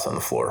broken glass on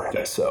the floor.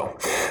 Okay. So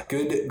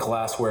good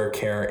glassware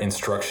care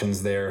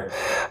instructions there.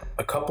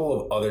 A couple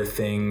of other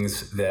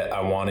things that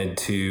I wanted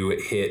to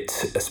hit,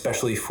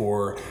 especially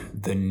for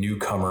the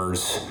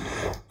newcomers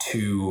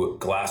to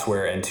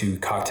glassware and to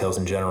cocktails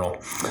in general.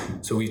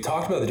 So we've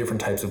talked about the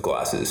different types of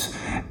glasses.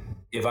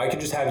 If I could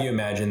just have you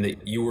imagine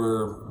that you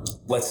were,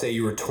 let's say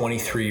you were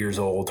 23 years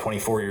old,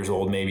 24 years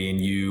old maybe, and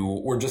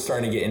you were just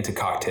starting to get into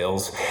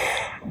cocktails.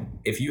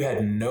 If you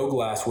had no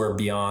glassware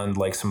beyond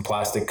like some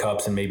plastic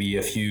cups and maybe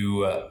a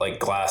few like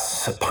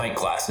pint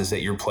glasses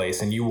at your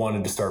place, and you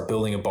wanted to start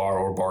building a bar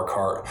or bar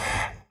cart,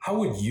 how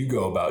would you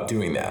go about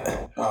doing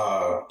that?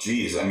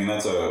 Geez, I mean,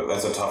 that's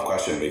a tough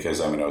question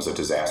because, I mean, I was a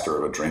disaster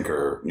of a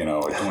drinker,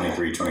 at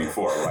 23,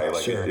 24, right?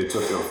 Like Sure. it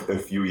took a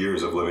few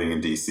years of living in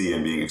DC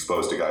and being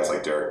exposed to guys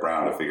like Derek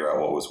Brown to figure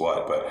out what was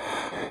what. But,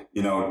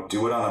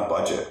 do it on a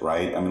budget,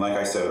 right? I mean, like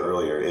I said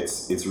earlier,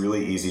 it's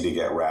really easy to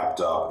get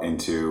wrapped up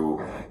into,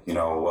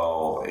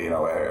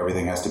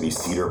 everything has to be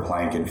cedar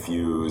plank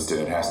infused and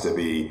it has to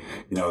be,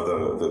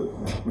 the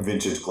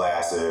vintage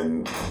glass.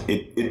 And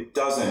it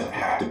doesn't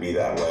have to be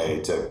that way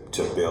to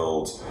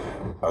build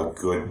a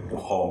good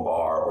home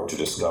bar or to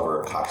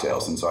discover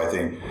cocktails. And so I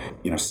think,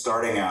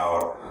 starting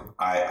out,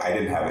 I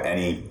didn't have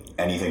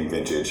anything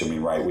vintage. I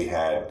mean, right, we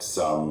had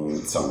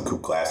some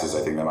coupe glasses,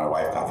 I think, that my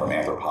wife got from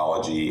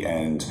Anthropology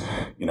and,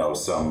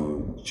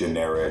 some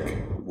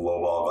generic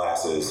lowball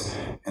glasses.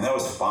 And that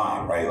was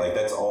fine, right? Like,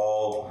 that's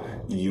all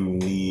you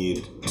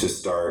need to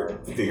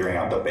start figuring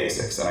out the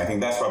basics. And I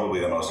think that's probably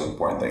the most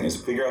important thing is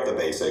figure out the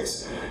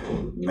basics,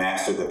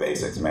 master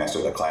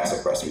the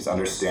classic recipes,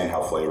 understand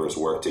how flavors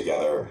work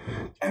together,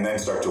 and then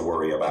start to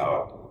worry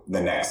about the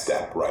next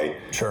step, right?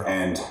 Sure.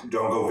 And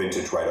don't go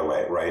vintage right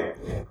away, right?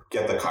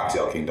 Get the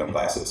Cocktail Kingdom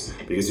glasses,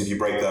 because if you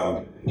break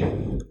them,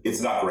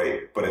 it's not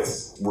great, but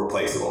it's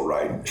replaceable,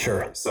 right?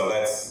 Sure. So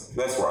that's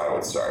where I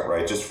would start,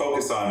 right? Just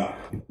focus on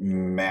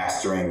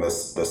mastering the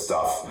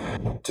stuff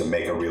to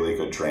make a really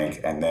good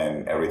drink, and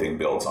then everything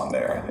builds on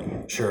there, I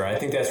think. Sure. I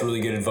think that's really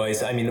good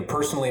advice. I mean,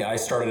 personally, I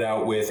started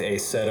out with a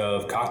set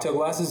of cocktail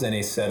glasses and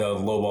a set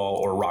of lowball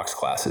or rocks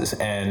glasses.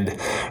 And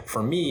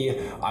for me,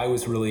 I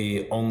was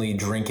really only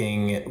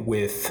drinking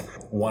with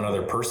one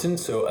other person.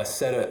 So a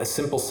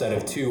simple set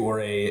of two, or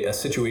a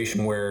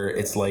situation where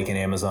it's like an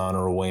Amazon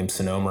or a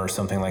Williams-Sonoma or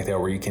something like that,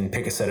 where you can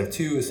pick a set of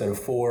two, a set of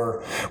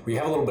four, where you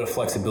have a little bit of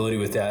flexibility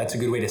with that. It's a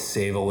good way to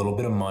save a little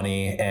bit of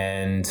money,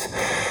 and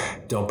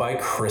don't buy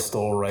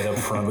crystal right up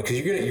front because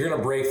you're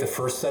gonna break the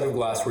first set of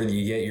glassware that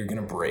you get. You're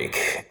gonna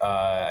break.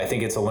 I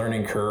think it's a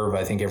learning curve.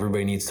 I think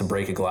everybody needs to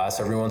break a glass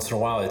every once in a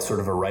while. It's sort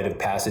of a rite of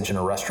passage in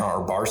a restaurant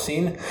or bar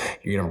scene.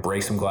 You're gonna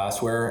break some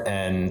glassware,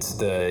 and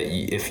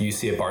if you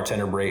see a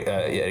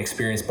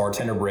experienced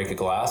bartender break a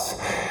glass,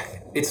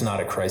 it's not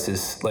a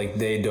crisis. Like,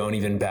 they don't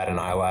even bat an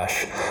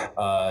eyelash.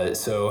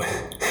 So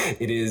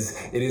it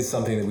is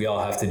something that we all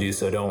have to do.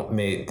 So don't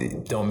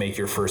make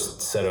your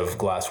first set of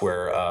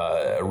glassware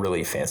a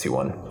really fancy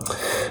one.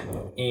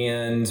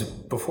 And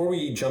before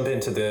we jump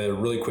into the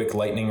really quick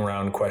lightning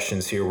round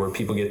questions here, where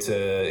people get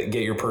to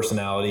get your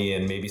personality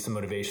and maybe some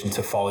motivation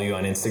to follow you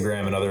on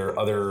Instagram and other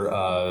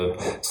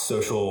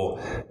social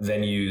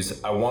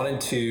venues, I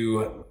wanted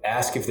to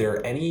ask if there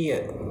are any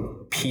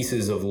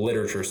pieces of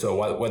literature.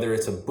 So whether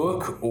it's a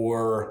book,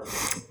 or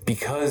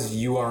because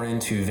you are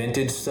into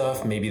vintage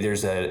stuff, maybe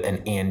there's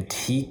an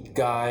antique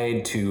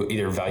guide to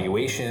either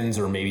valuations,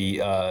 or maybe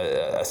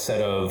a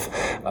set of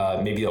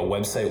maybe a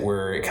website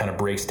where it kind of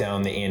breaks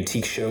down the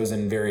antique shows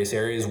in various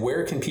areas.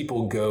 Where can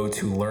people go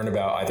to learn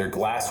about either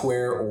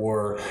glassware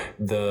or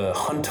the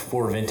hunt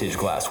for vintage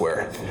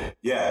glassware?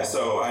 Yeah,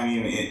 so I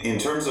mean, in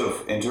terms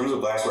of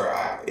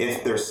glassware,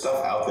 if there's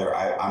stuff out there,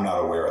 I'm not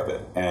aware of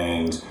it,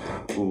 and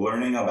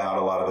learning about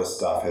a lot of this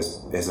stuff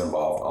has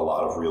involved a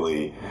lot of really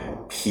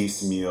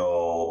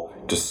piecemeal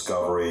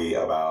discovery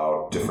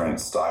about different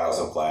styles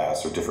of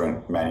glass or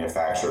different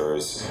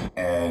manufacturers,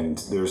 and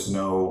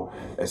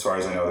as far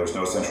as I know, there's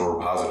no central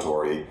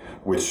repository,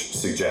 which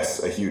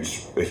suggests a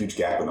huge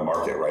gap in the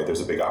market, right?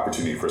 There's a big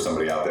opportunity for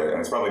somebody out there, and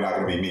it's probably not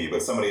going to be me,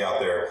 but somebody out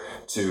there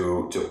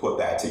to put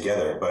that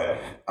together. But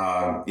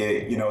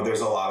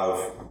there's a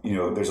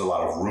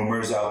lot of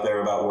rumors out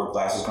there about where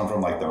glasses come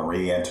from, like the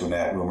Marie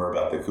Antoinette rumor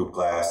about the coupe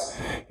glass.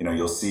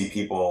 You'll see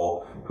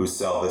people who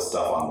sell this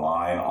stuff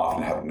online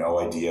often have no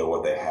idea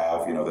what they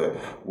have.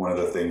 One of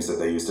the things that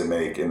they used to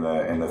make in the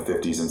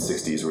 50s and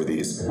 60s were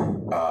these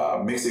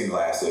mixing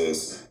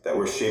glasses that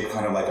were shaped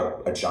kind of like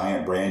a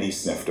giant brandy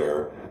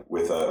snifter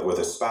with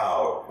a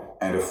spout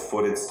and a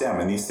footed stem.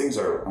 And these things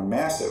are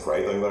massive,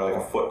 right? They're like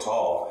a foot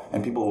tall,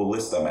 and people will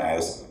list them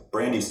as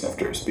brandy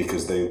snifters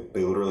because they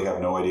literally have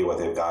no idea what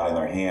they've got in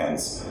their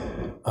hands.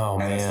 Oh,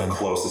 and man. it's the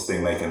closest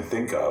thing they can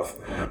think of.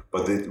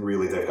 But they've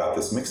got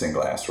this mixing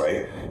glass,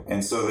 right?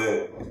 And so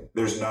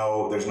there's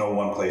no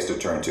one place to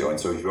turn to. And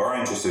so if you are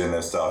interested in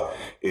this stuff,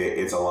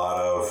 it's a lot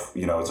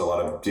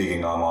of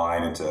digging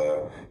online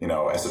into,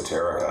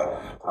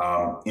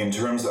 esoterica. In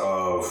terms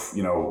of,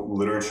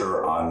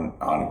 literature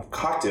on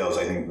cocktails,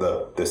 I think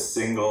the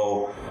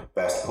single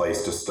best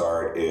place to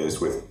start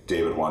is with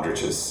David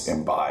Wondrich's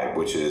Imbibe,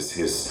 which is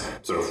his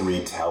sort of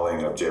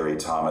retelling of Jerry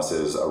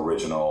Thomas's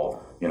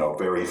original,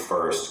 very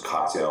first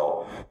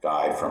cocktail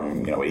guide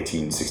from,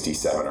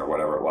 1867 or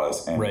whatever it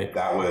was. And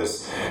that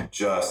was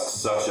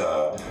just such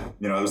a,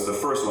 it was the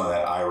first one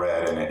that I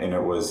read, and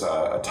it was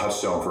a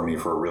touchstone for me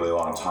for a really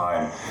long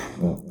time.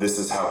 This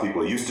is how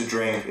people used to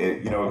drink.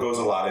 It goes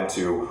a lot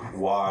into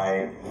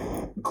why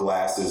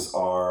glasses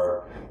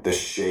are the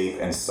shape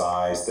and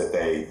size that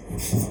they,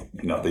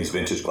 these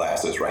vintage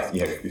glasses, right?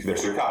 Yeah,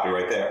 there's your copy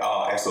right there.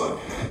 Oh, excellent.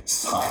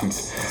 Signed.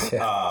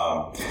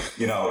 Yeah.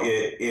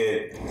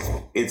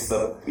 It's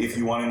if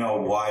you want to know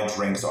why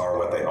drinks are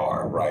what they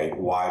are, right?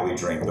 Why we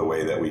drink the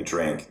way that we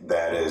drink,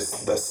 that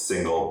is the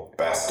single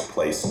best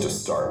place to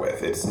start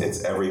with.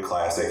 It's every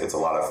classic. It's a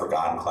lot of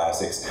forgotten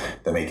classics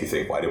that make you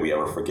think, why did we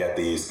ever forget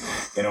these?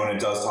 And it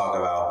does talk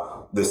about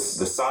the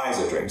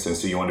size of drinks, and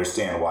so you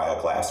understand why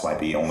a glass might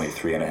be only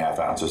 3.5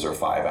 ounces or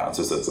 5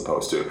 ounces as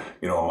opposed to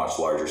a much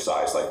larger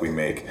size like we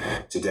make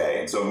today.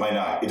 And so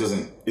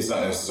it's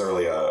not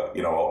necessarily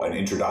an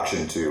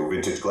introduction to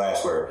vintage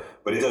glassware,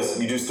 but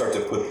you do start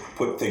to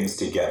put things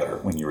together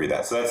when you read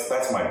that. So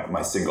that's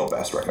my single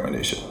best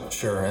recommendation.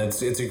 Sure,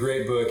 it's a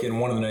great book, and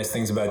one of the nice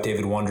things about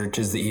David Wondrich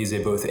is that he's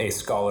both a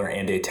scholar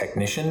and a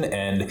technician.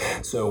 And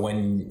so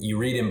when you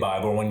read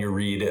Imbibe, or when you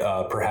read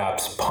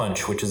perhaps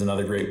Punch, which is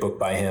another great book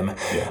by him,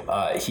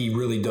 he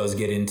really does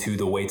get into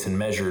the weights and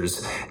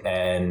measures,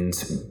 and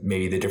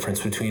maybe the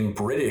difference between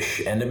British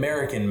and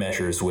American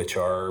measures, which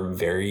are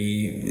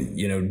very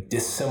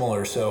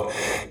dissimilar. So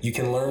you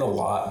can learn a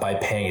lot by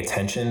paying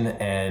attention.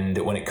 And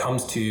when it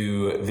comes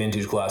to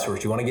vintage glassware,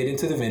 if you want to get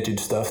into the vintage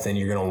stuff, then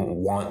you're going to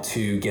want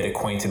to get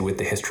acquainted with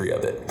the history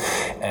of it.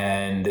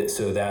 And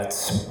so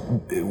that's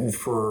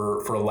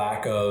for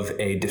lack of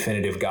a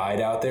definitive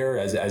guide out there,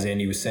 as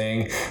Andy was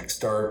saying,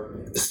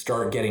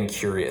 start getting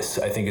curious,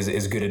 I think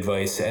is good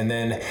advice. And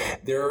then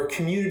there are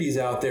communities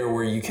out there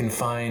where you can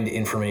find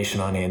information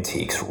on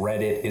antiques.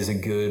 Reddit is a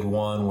good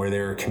one where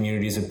there are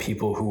communities of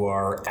people who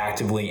are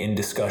actively in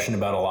discussion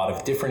about a lot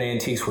of different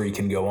antiques, where you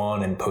can go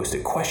on and post a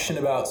question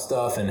about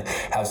stuff and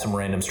have some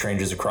random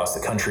strangers across the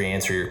country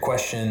answer your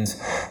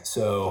questions.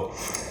 So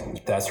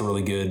that's a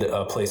really good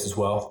place as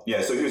well.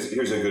 Yeah, so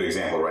here's a good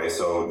example, right?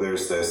 So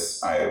there's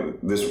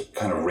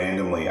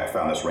I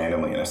found this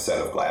randomly in a set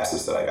of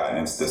glasses that I got, and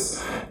it's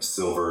this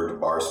silvered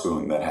bar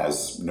spoon that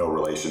has no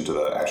relation to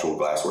the actual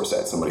glassware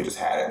set. Somebody just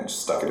had it and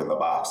just stuck it in the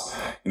box.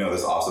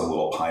 This awesome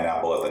little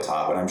pineapple at the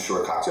top, and I'm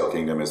sure Cocktail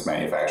Kingdom is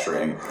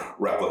manufacturing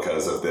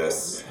replicas of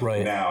this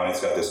now, and it's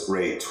got this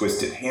great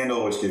twisted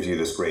handle, which gives you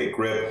this great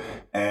grip,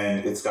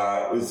 and it's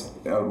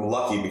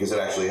lucky because it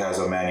actually has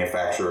a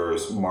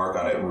manufacturer's mark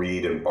on it,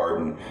 Reed and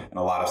Barton, and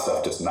a lot of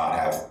stuff does not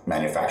have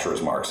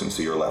manufacturer's marks, and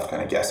so you're left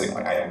kind of guessing,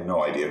 like, I have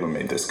no idea who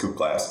made this coupe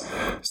glass.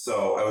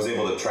 So I was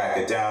able to track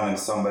it down, and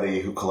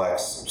somebody who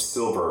collects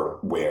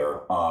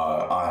silverware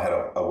had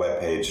a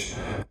webpage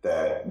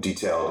that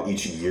detailed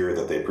each year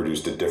that they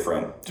produced a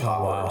different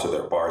topper to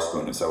their bar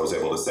spoon, and so I was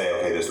able to say,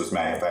 okay, this was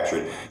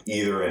manufactured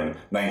either in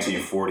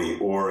 1940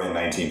 or in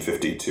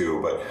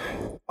 1952, but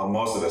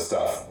most of the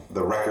stuff,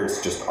 the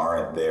records just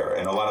aren't there.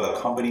 And a lot of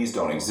the companies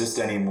don't exist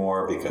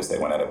anymore because they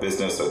went out of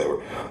business or they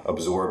were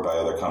absorbed by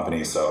other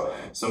companies. So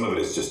some of it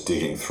is just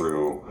digging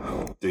through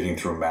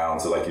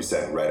mounds. So like you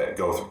said, Reddit,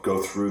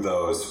 go through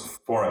those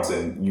forums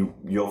and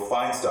you'll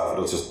find stuff.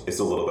 It's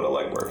a little bit of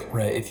legwork.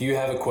 Right. If you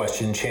have a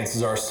question,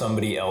 chances are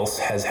somebody else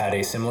has had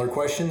a similar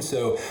question.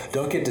 So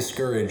don't get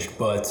discouraged,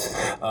 but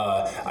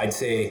I'd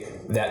say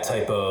that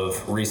type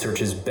of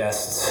research is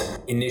best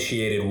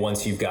initiated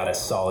once you've got a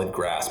solid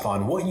grasp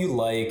on what you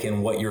like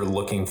and what you're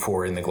looking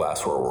for in the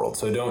glassware world.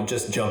 So don't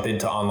just jump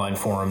into online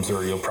forums,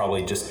 or you'll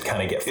probably just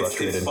kind of get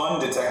frustrated. It's fun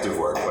detective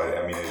work, but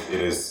I mean,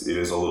 it is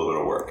a little bit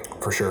of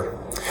work. For sure.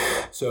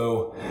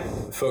 So,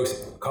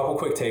 folks, a couple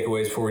quick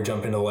takeaways before we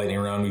jump into the lightning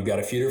round. We've got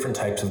a few different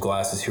types of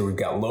glasses here. We've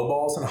got low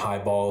balls and high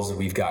balls.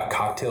 We've got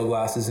cocktail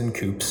glasses and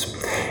coupes.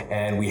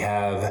 And we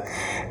have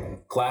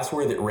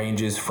glassware that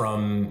ranges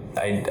from,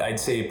 I'd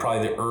say,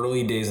 probably the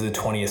early days of the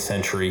 20th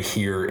century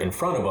here in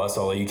front of us,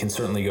 although you can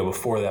certainly go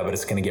before that, but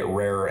it's going to get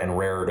rarer and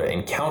rarer to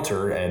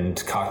encounter,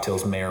 and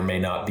cocktails may or may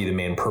not be the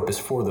main purpose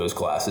for those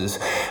glasses.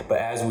 But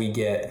as we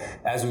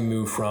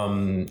move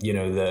from,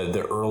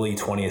 the early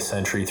 20th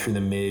century through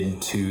the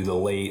mid to the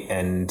late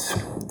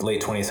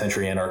late 20th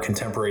century and our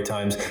contemporary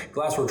times,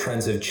 glassware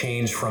trends have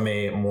changed from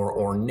a more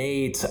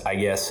ornate, I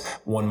guess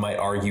one might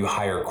argue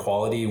higher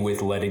quality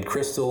with leaded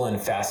crystal and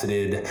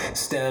faceted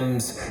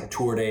stems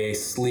toward a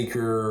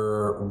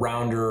sleeker,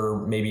 rounder,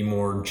 maybe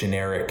more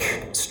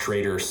generic,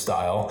 straighter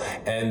style.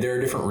 And there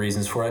are different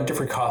reasons for it,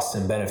 different costs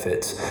and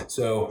benefits.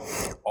 So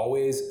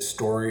always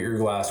store your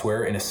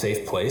glassware in a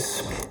safe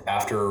place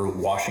after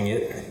washing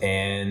it,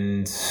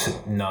 and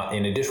not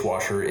in a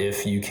dishwasher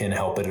if you can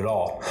help it at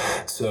all.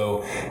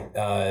 So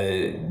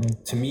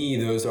to me,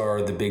 those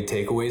are the big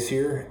takeaways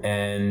here.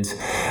 And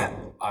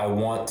I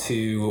want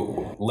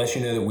to let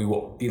you know that we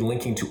will be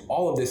linking to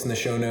all of this in the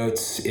show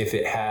notes. If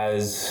it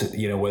has,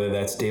 whether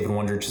that's David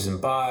Wondrich's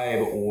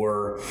Imbibe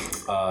or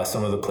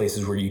some of the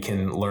places where you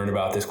can learn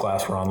about this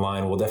glassware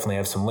online, we'll definitely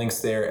have some links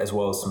there, as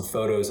well as some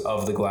photos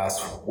of the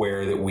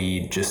glassware that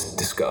we just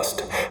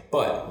discussed.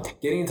 But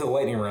getting into the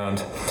lightning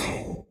round,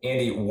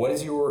 Andy, what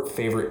is your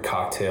favorite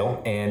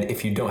cocktail? And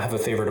if you don't have a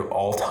favorite of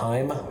all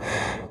time,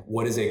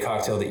 what is a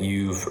cocktail that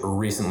you've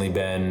recently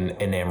been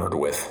enamored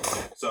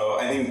with? So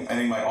I think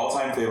my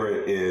all-time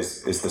favorite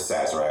is the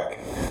Sazerac,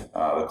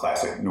 the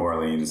classic New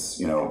Orleans,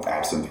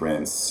 absinthe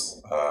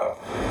rinse,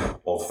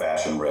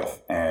 old-fashioned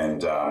riff,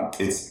 and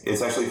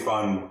it's actually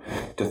fun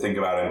to think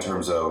about in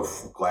terms of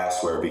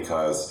glassware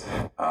because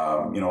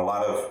a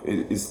lot of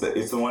it's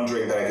the one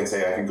drink that I can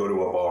say I can go to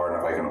a bar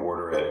and if I can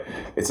order it,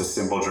 it's a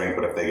simple drink,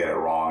 but if they get it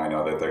wrong, I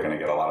know that they're going to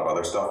get a lot of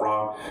other stuff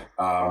wrong.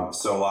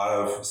 So a lot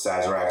of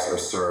Sazeracs are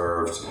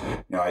served.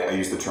 I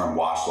use the term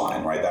wash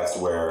line, right? That's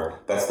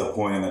the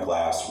point in the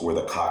glass where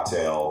the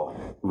cocktail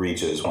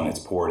reaches when it's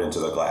poured into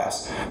the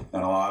glass.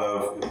 And a lot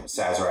of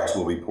Sazeracs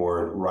will be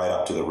poured right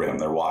up to the rim.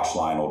 Their wash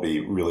line will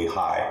be really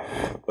high,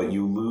 but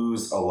you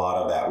lose a lot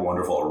of that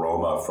wonderful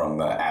aroma from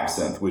the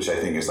absinthe, which I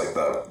think is like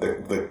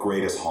the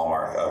greatest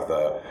hallmark of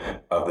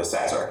the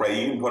Sazerac, right?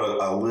 You can put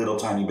a little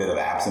tiny bit of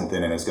absinthe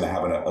in and it's going to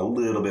have a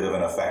little bit of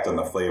an effect on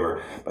the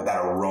flavor, but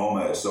that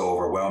aroma is so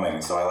overwhelming.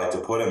 And so I like to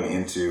put them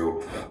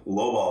into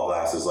lowball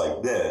glasses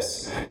like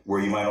this,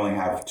 where you might only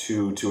have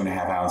 2.5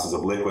 ounces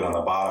of liquid on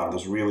the bottom,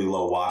 this really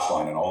low wash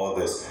line, and all of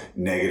this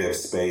negative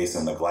space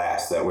in the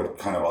glass that would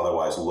kind of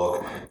otherwise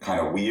look kind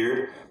of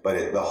weird,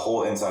 but the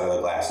whole inside of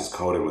the glass is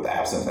coated with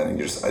absinthe, and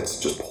it's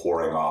just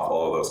pouring off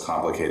all of those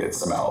complicated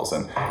smells.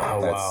 And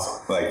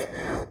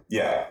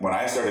when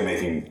I started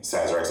making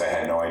Sazeracs, I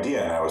had no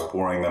idea, and I was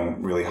pouring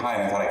them really high,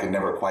 and I thought I could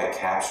never quite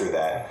capture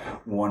that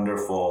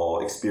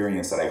wonderful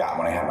experience that I got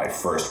when I had my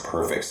first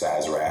perfect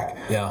Sazerac.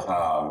 Yeah.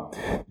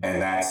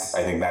 And I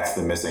think that's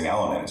the missing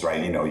element, is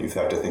right. You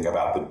have to think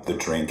about the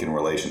drink in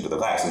relation to the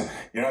glass, and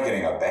you're not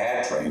getting a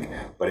bad drink,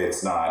 but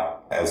it's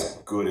not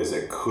as good as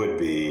it could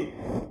be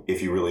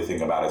if you really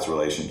think about its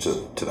relation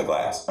to the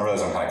glass. I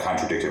realize I'm kind of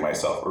contradicting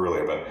myself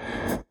earlier, but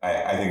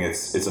I think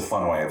it's a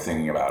fun way of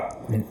thinking about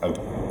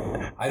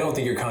it. I don't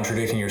think you're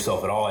contradicting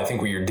yourself at all. I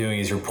think what you're doing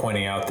is you're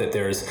pointing out that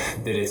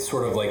it's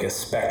sort of like a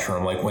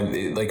spectrum. Like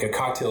when a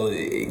cocktail,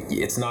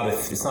 it's not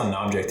an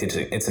object.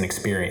 It's an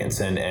experience,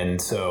 and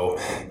so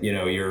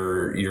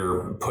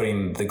you're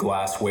putting the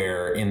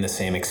glassware in the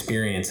same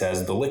experience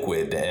as the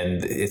liquid,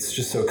 and it's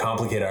just so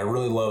complicated. I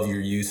really love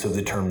your use of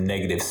the term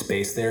negative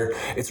space there.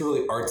 It's a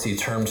really artsy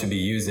term to be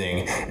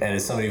using, and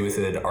as somebody with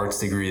an arts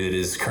degree that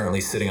is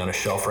currently sitting on a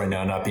shelf right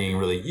now, not being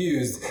really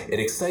used, it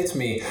excites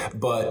me.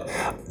 But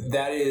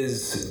that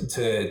is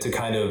to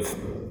kind of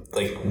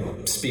like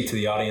speak to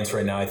the audience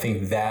right now. I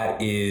think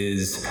that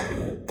is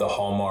the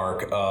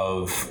hallmark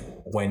of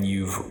when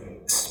you've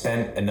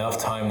spent enough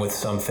time with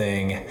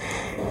something,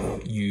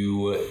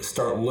 you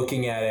start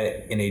looking at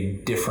it in a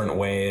different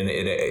way,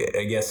 and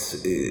I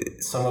guess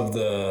some of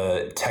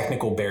the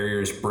technical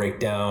barriers break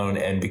down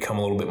and become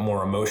a little bit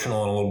more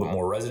emotional and a little bit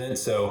more resonant.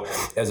 So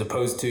as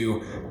opposed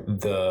to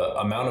the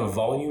amount of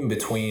volume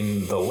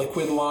between the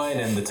liquid line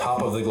and the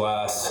top of the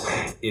glass,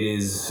 it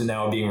is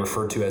now being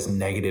referred to as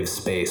negative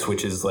space,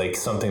 which is like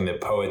something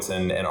that poets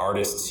and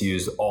artists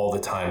use all the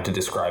time to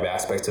describe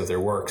aspects of their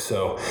work.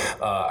 So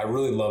I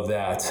really love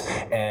that.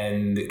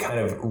 And kind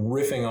of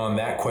riffing on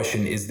that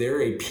question, is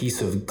there a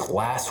piece of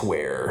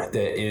glassware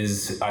that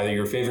is either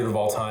your favorite of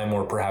all time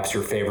or perhaps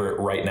your favorite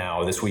right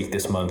now, this week,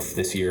 this month,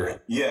 this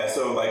year? Yeah,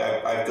 so like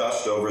I've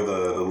gushed over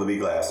the Libby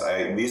glass.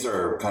 These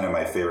are kind of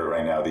my favorite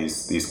right now,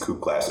 these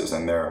coupe glasses,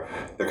 and they're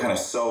kind of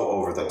so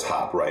over the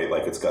top, right?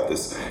 Like it's got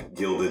this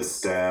gilded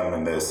stem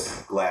and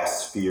this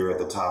glass sphere at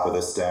the top of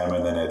the stem,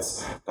 and then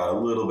it's got a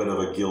little bit of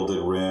a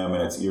gilded rim,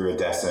 and it's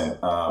iridescent,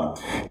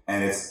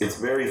 and it's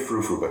very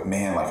frou-frou, but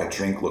man, like a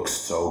drink looks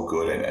so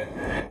good in it.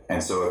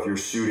 And so if you're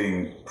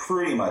shooting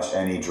pretty much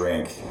any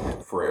drink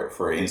for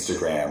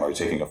Instagram or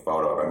taking a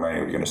photo of it, right,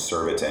 you're going to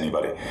serve it to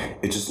anybody,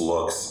 it just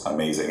looks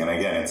amazing. And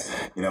again,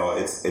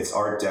 it's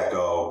art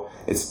deco.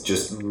 It's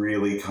just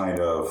really kind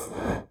of,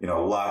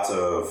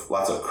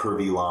 lots of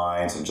curvy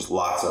lines and just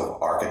lots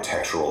of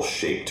architectural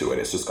shape to it.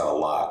 It's just got a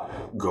lot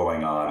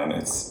going on, and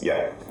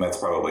that's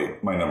probably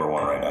my number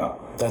one right now.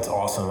 That's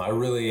awesome. I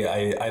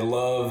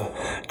love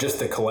just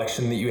the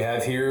collection that you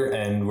have here,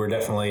 and we're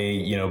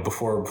definitely,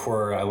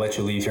 before I let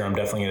you leave here, I'm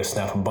definitely going to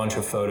snap a bunch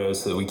of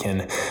photos so that we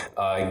can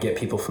get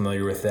people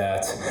familiar with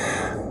that.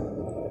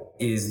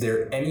 Is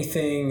there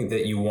anything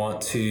that you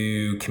want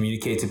to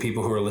communicate to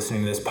people who are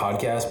listening to this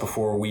podcast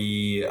before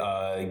we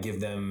give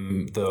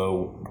them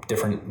the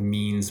different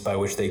means by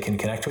which they can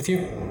connect with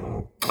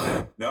you?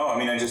 No, I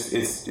mean,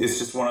 it's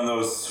just one of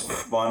those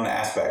fun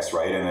aspects,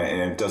 right?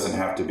 And it doesn't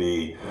have to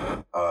be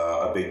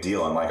a big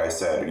deal. And like I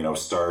said,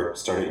 start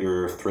at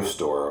your thrift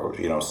store,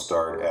 or,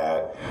 start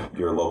at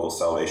your local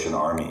Salvation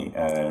Army,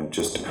 and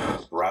just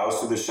browse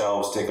through the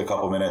shelves, take a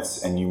couple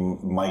minutes, and you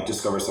might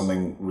discover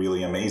something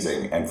really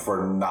amazing, and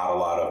for not a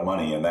lot of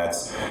money. And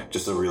that's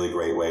just a really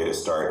great way to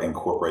start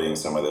incorporating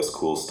some of this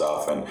cool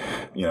stuff. And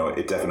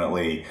it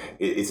definitely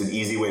it's an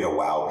easy way to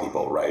wow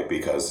people, right?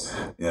 Because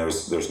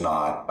there's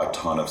not a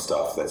ton of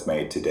stuff that's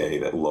made today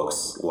that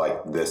looks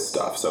like this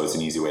stuff, so it's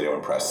an easy way to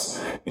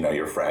impress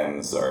your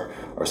friends or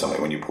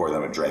something when you pour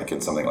them a drink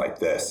and something like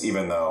this,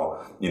 even though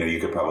you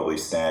could probably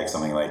snag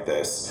something like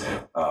this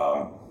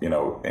in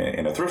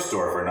a thrift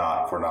store for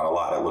not a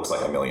lot. It looks like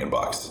 $1 million.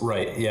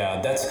 Right.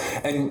 Yeah.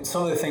 And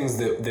some of the things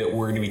that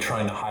we're going to be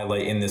trying to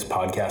highlight in this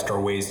podcast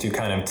are ways to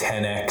kind of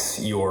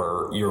 10x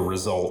your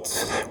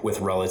results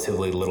with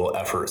relatively little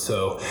effort.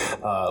 So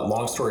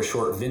long story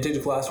short,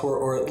 vintage glassware,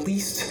 or at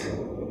least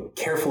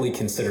carefully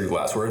considered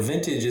glassware.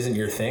 Vintage isn't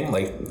your thing.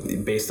 Like,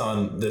 based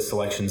on the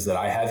selections that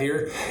I have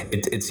here,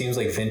 it seems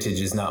like vintage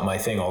is not my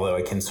thing, although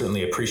I can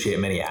certainly appreciate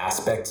many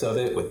aspects of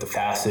it with the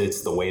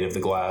facets, the weight of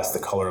the glass, the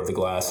color of the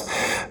glass.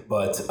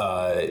 But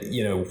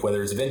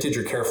whether it's vintage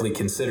or carefully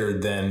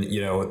considered, then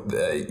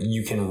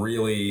you can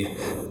really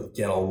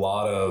get a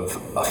lot of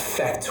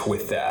effect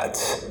with that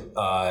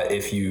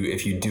if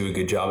you do a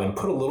good job and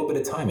put a little bit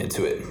of time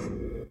into it.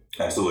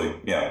 Absolutely,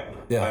 yeah.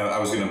 I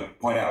was going to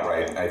point out,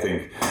 right, I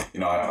think,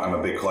 I'm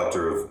a big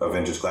collector of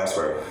vintage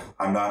glassware.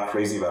 I'm not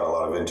crazy about a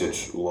lot of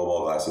vintage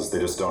lowball glasses. They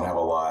just don't have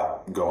a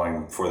lot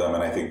going for them,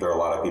 and I think there are a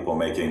lot of people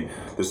making,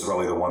 this is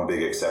probably the one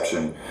big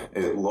exception,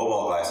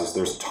 lowball glasses.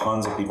 There's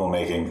tons of people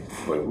making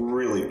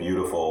really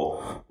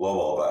beautiful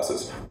lowball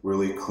glasses,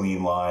 really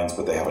clean lines,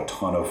 but they have a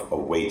ton of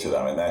weight to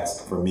them, and that's,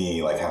 for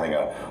me, like having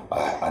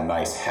a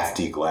nice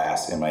hefty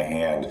glass in my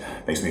hand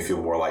makes me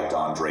feel more like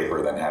Don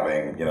Draper than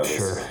having,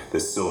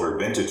 this silver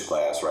vintage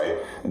glass, right?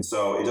 And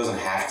so it doesn't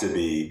have to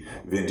be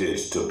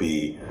vintage to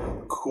be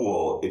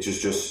cool. It should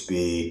just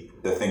be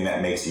the thing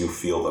that makes you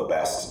feel the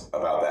best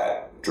about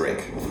that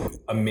drink.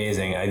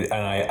 Amazing.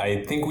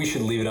 I think we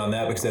should leave it on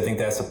that, because I think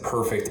that's a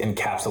perfect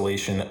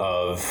encapsulation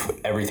of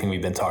everything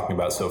we've been talking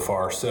about so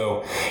far.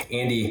 So,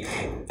 Andy,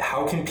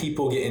 how can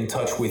people get in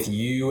touch with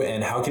you,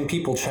 and how can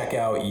people check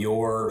out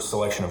your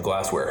selection of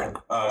glassware?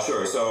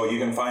 Sure. So you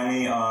can find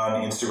me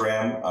on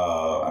Instagram.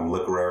 I'm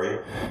Liquorary.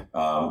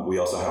 We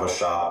also have a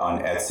shop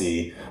on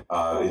Etsy.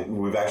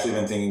 We've actually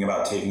been thinking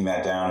about taking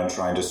that down and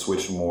trying to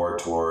switch more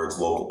towards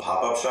local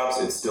pop-up shops.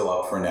 It's still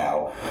up for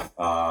now.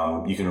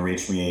 You can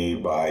reach me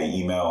by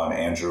email. I'm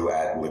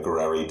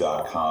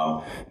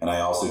andrew@liquorary.com. And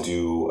I also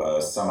do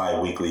a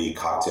semi-weekly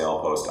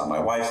cocktail post on my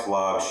wife's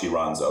blog. She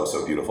runs Oh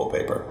So Beautiful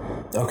Paper.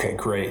 Okay,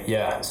 great.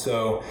 Yeah.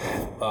 So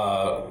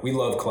we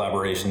love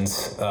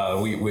collaborations.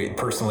 We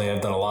personally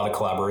have done a lot of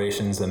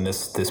collaborations, and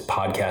this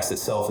podcast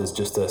itself is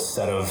just a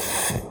set of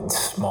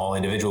small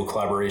individual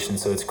collaborations.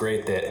 So it's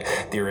great that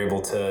you're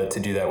able to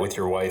do that with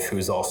your wife,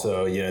 who's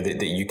also,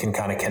 that you can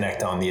kind of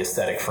connect on the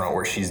aesthetic front,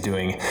 where she's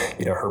doing,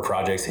 her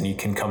projects, and you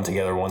can come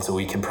together once a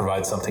week and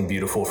provide something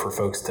beautiful for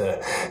folks to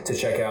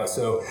check out.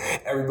 So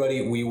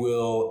everybody, we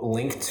will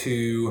link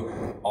to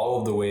all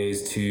of the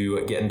ways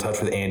to get in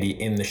touch with Andy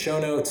in the show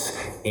notes.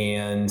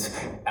 And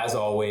as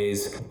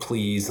always,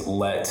 please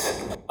let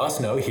us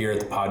know here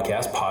at the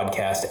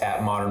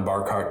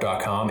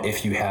podcast@modernbarcart.com,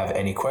 if you have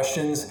any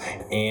questions.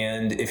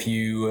 And if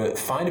you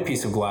find a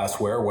piece of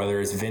glassware, whether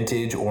it's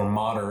vintage or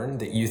modern,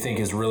 that you think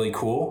is really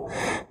cool,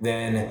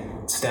 then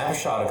snap a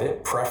shot of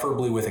it,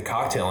 preferably with a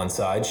cocktail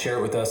inside. Share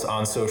it with us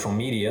on social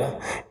media,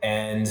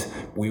 and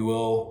we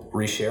will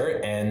reshare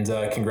it and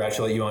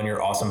congratulate you on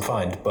your awesome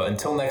find. But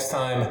until next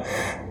time,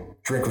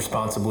 drink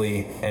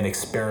responsibly and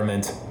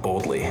experiment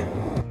boldly.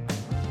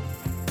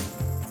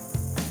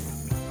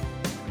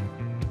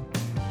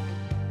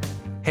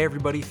 Hey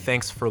everybody,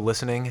 thanks for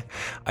listening.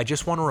 I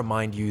just want to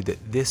remind you that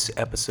this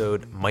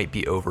episode might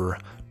be over,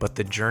 but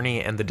the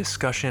journey and the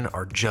discussion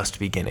are just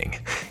beginning.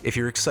 If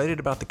you're excited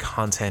about the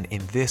content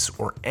in this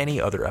or any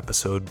other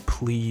episode,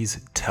 please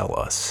tell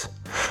us.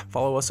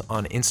 Follow us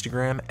on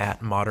Instagram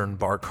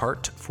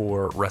 @modernbarcart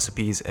for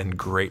recipes and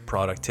great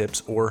product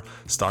tips, or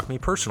stalk me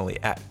personally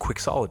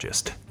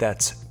 @Quixologist.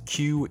 That's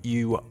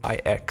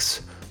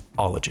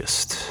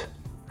QUIX-ologist.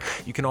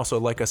 You can also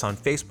like us on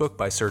Facebook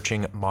by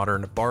searching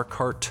Modern Bar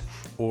Cart,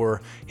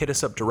 or hit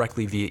us up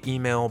directly via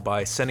email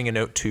by sending a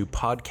note to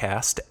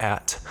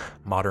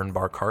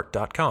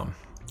podcast@modernbarcart.com.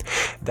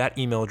 That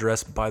email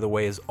address, by the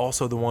way, is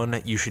also the one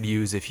that you should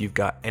use if you've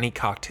got any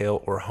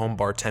cocktail or home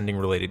bartending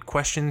related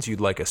questions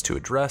you'd like us to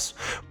address,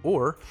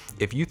 or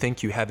if you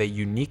think you have a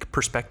unique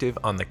perspective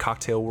on the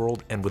cocktail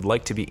world and would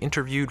like to be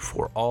interviewed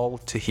for all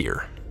to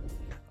hear.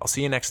 I'll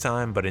see you next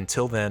time, but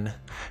until then,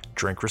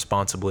 drink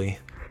responsibly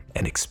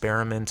and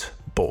experiment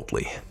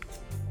boldly.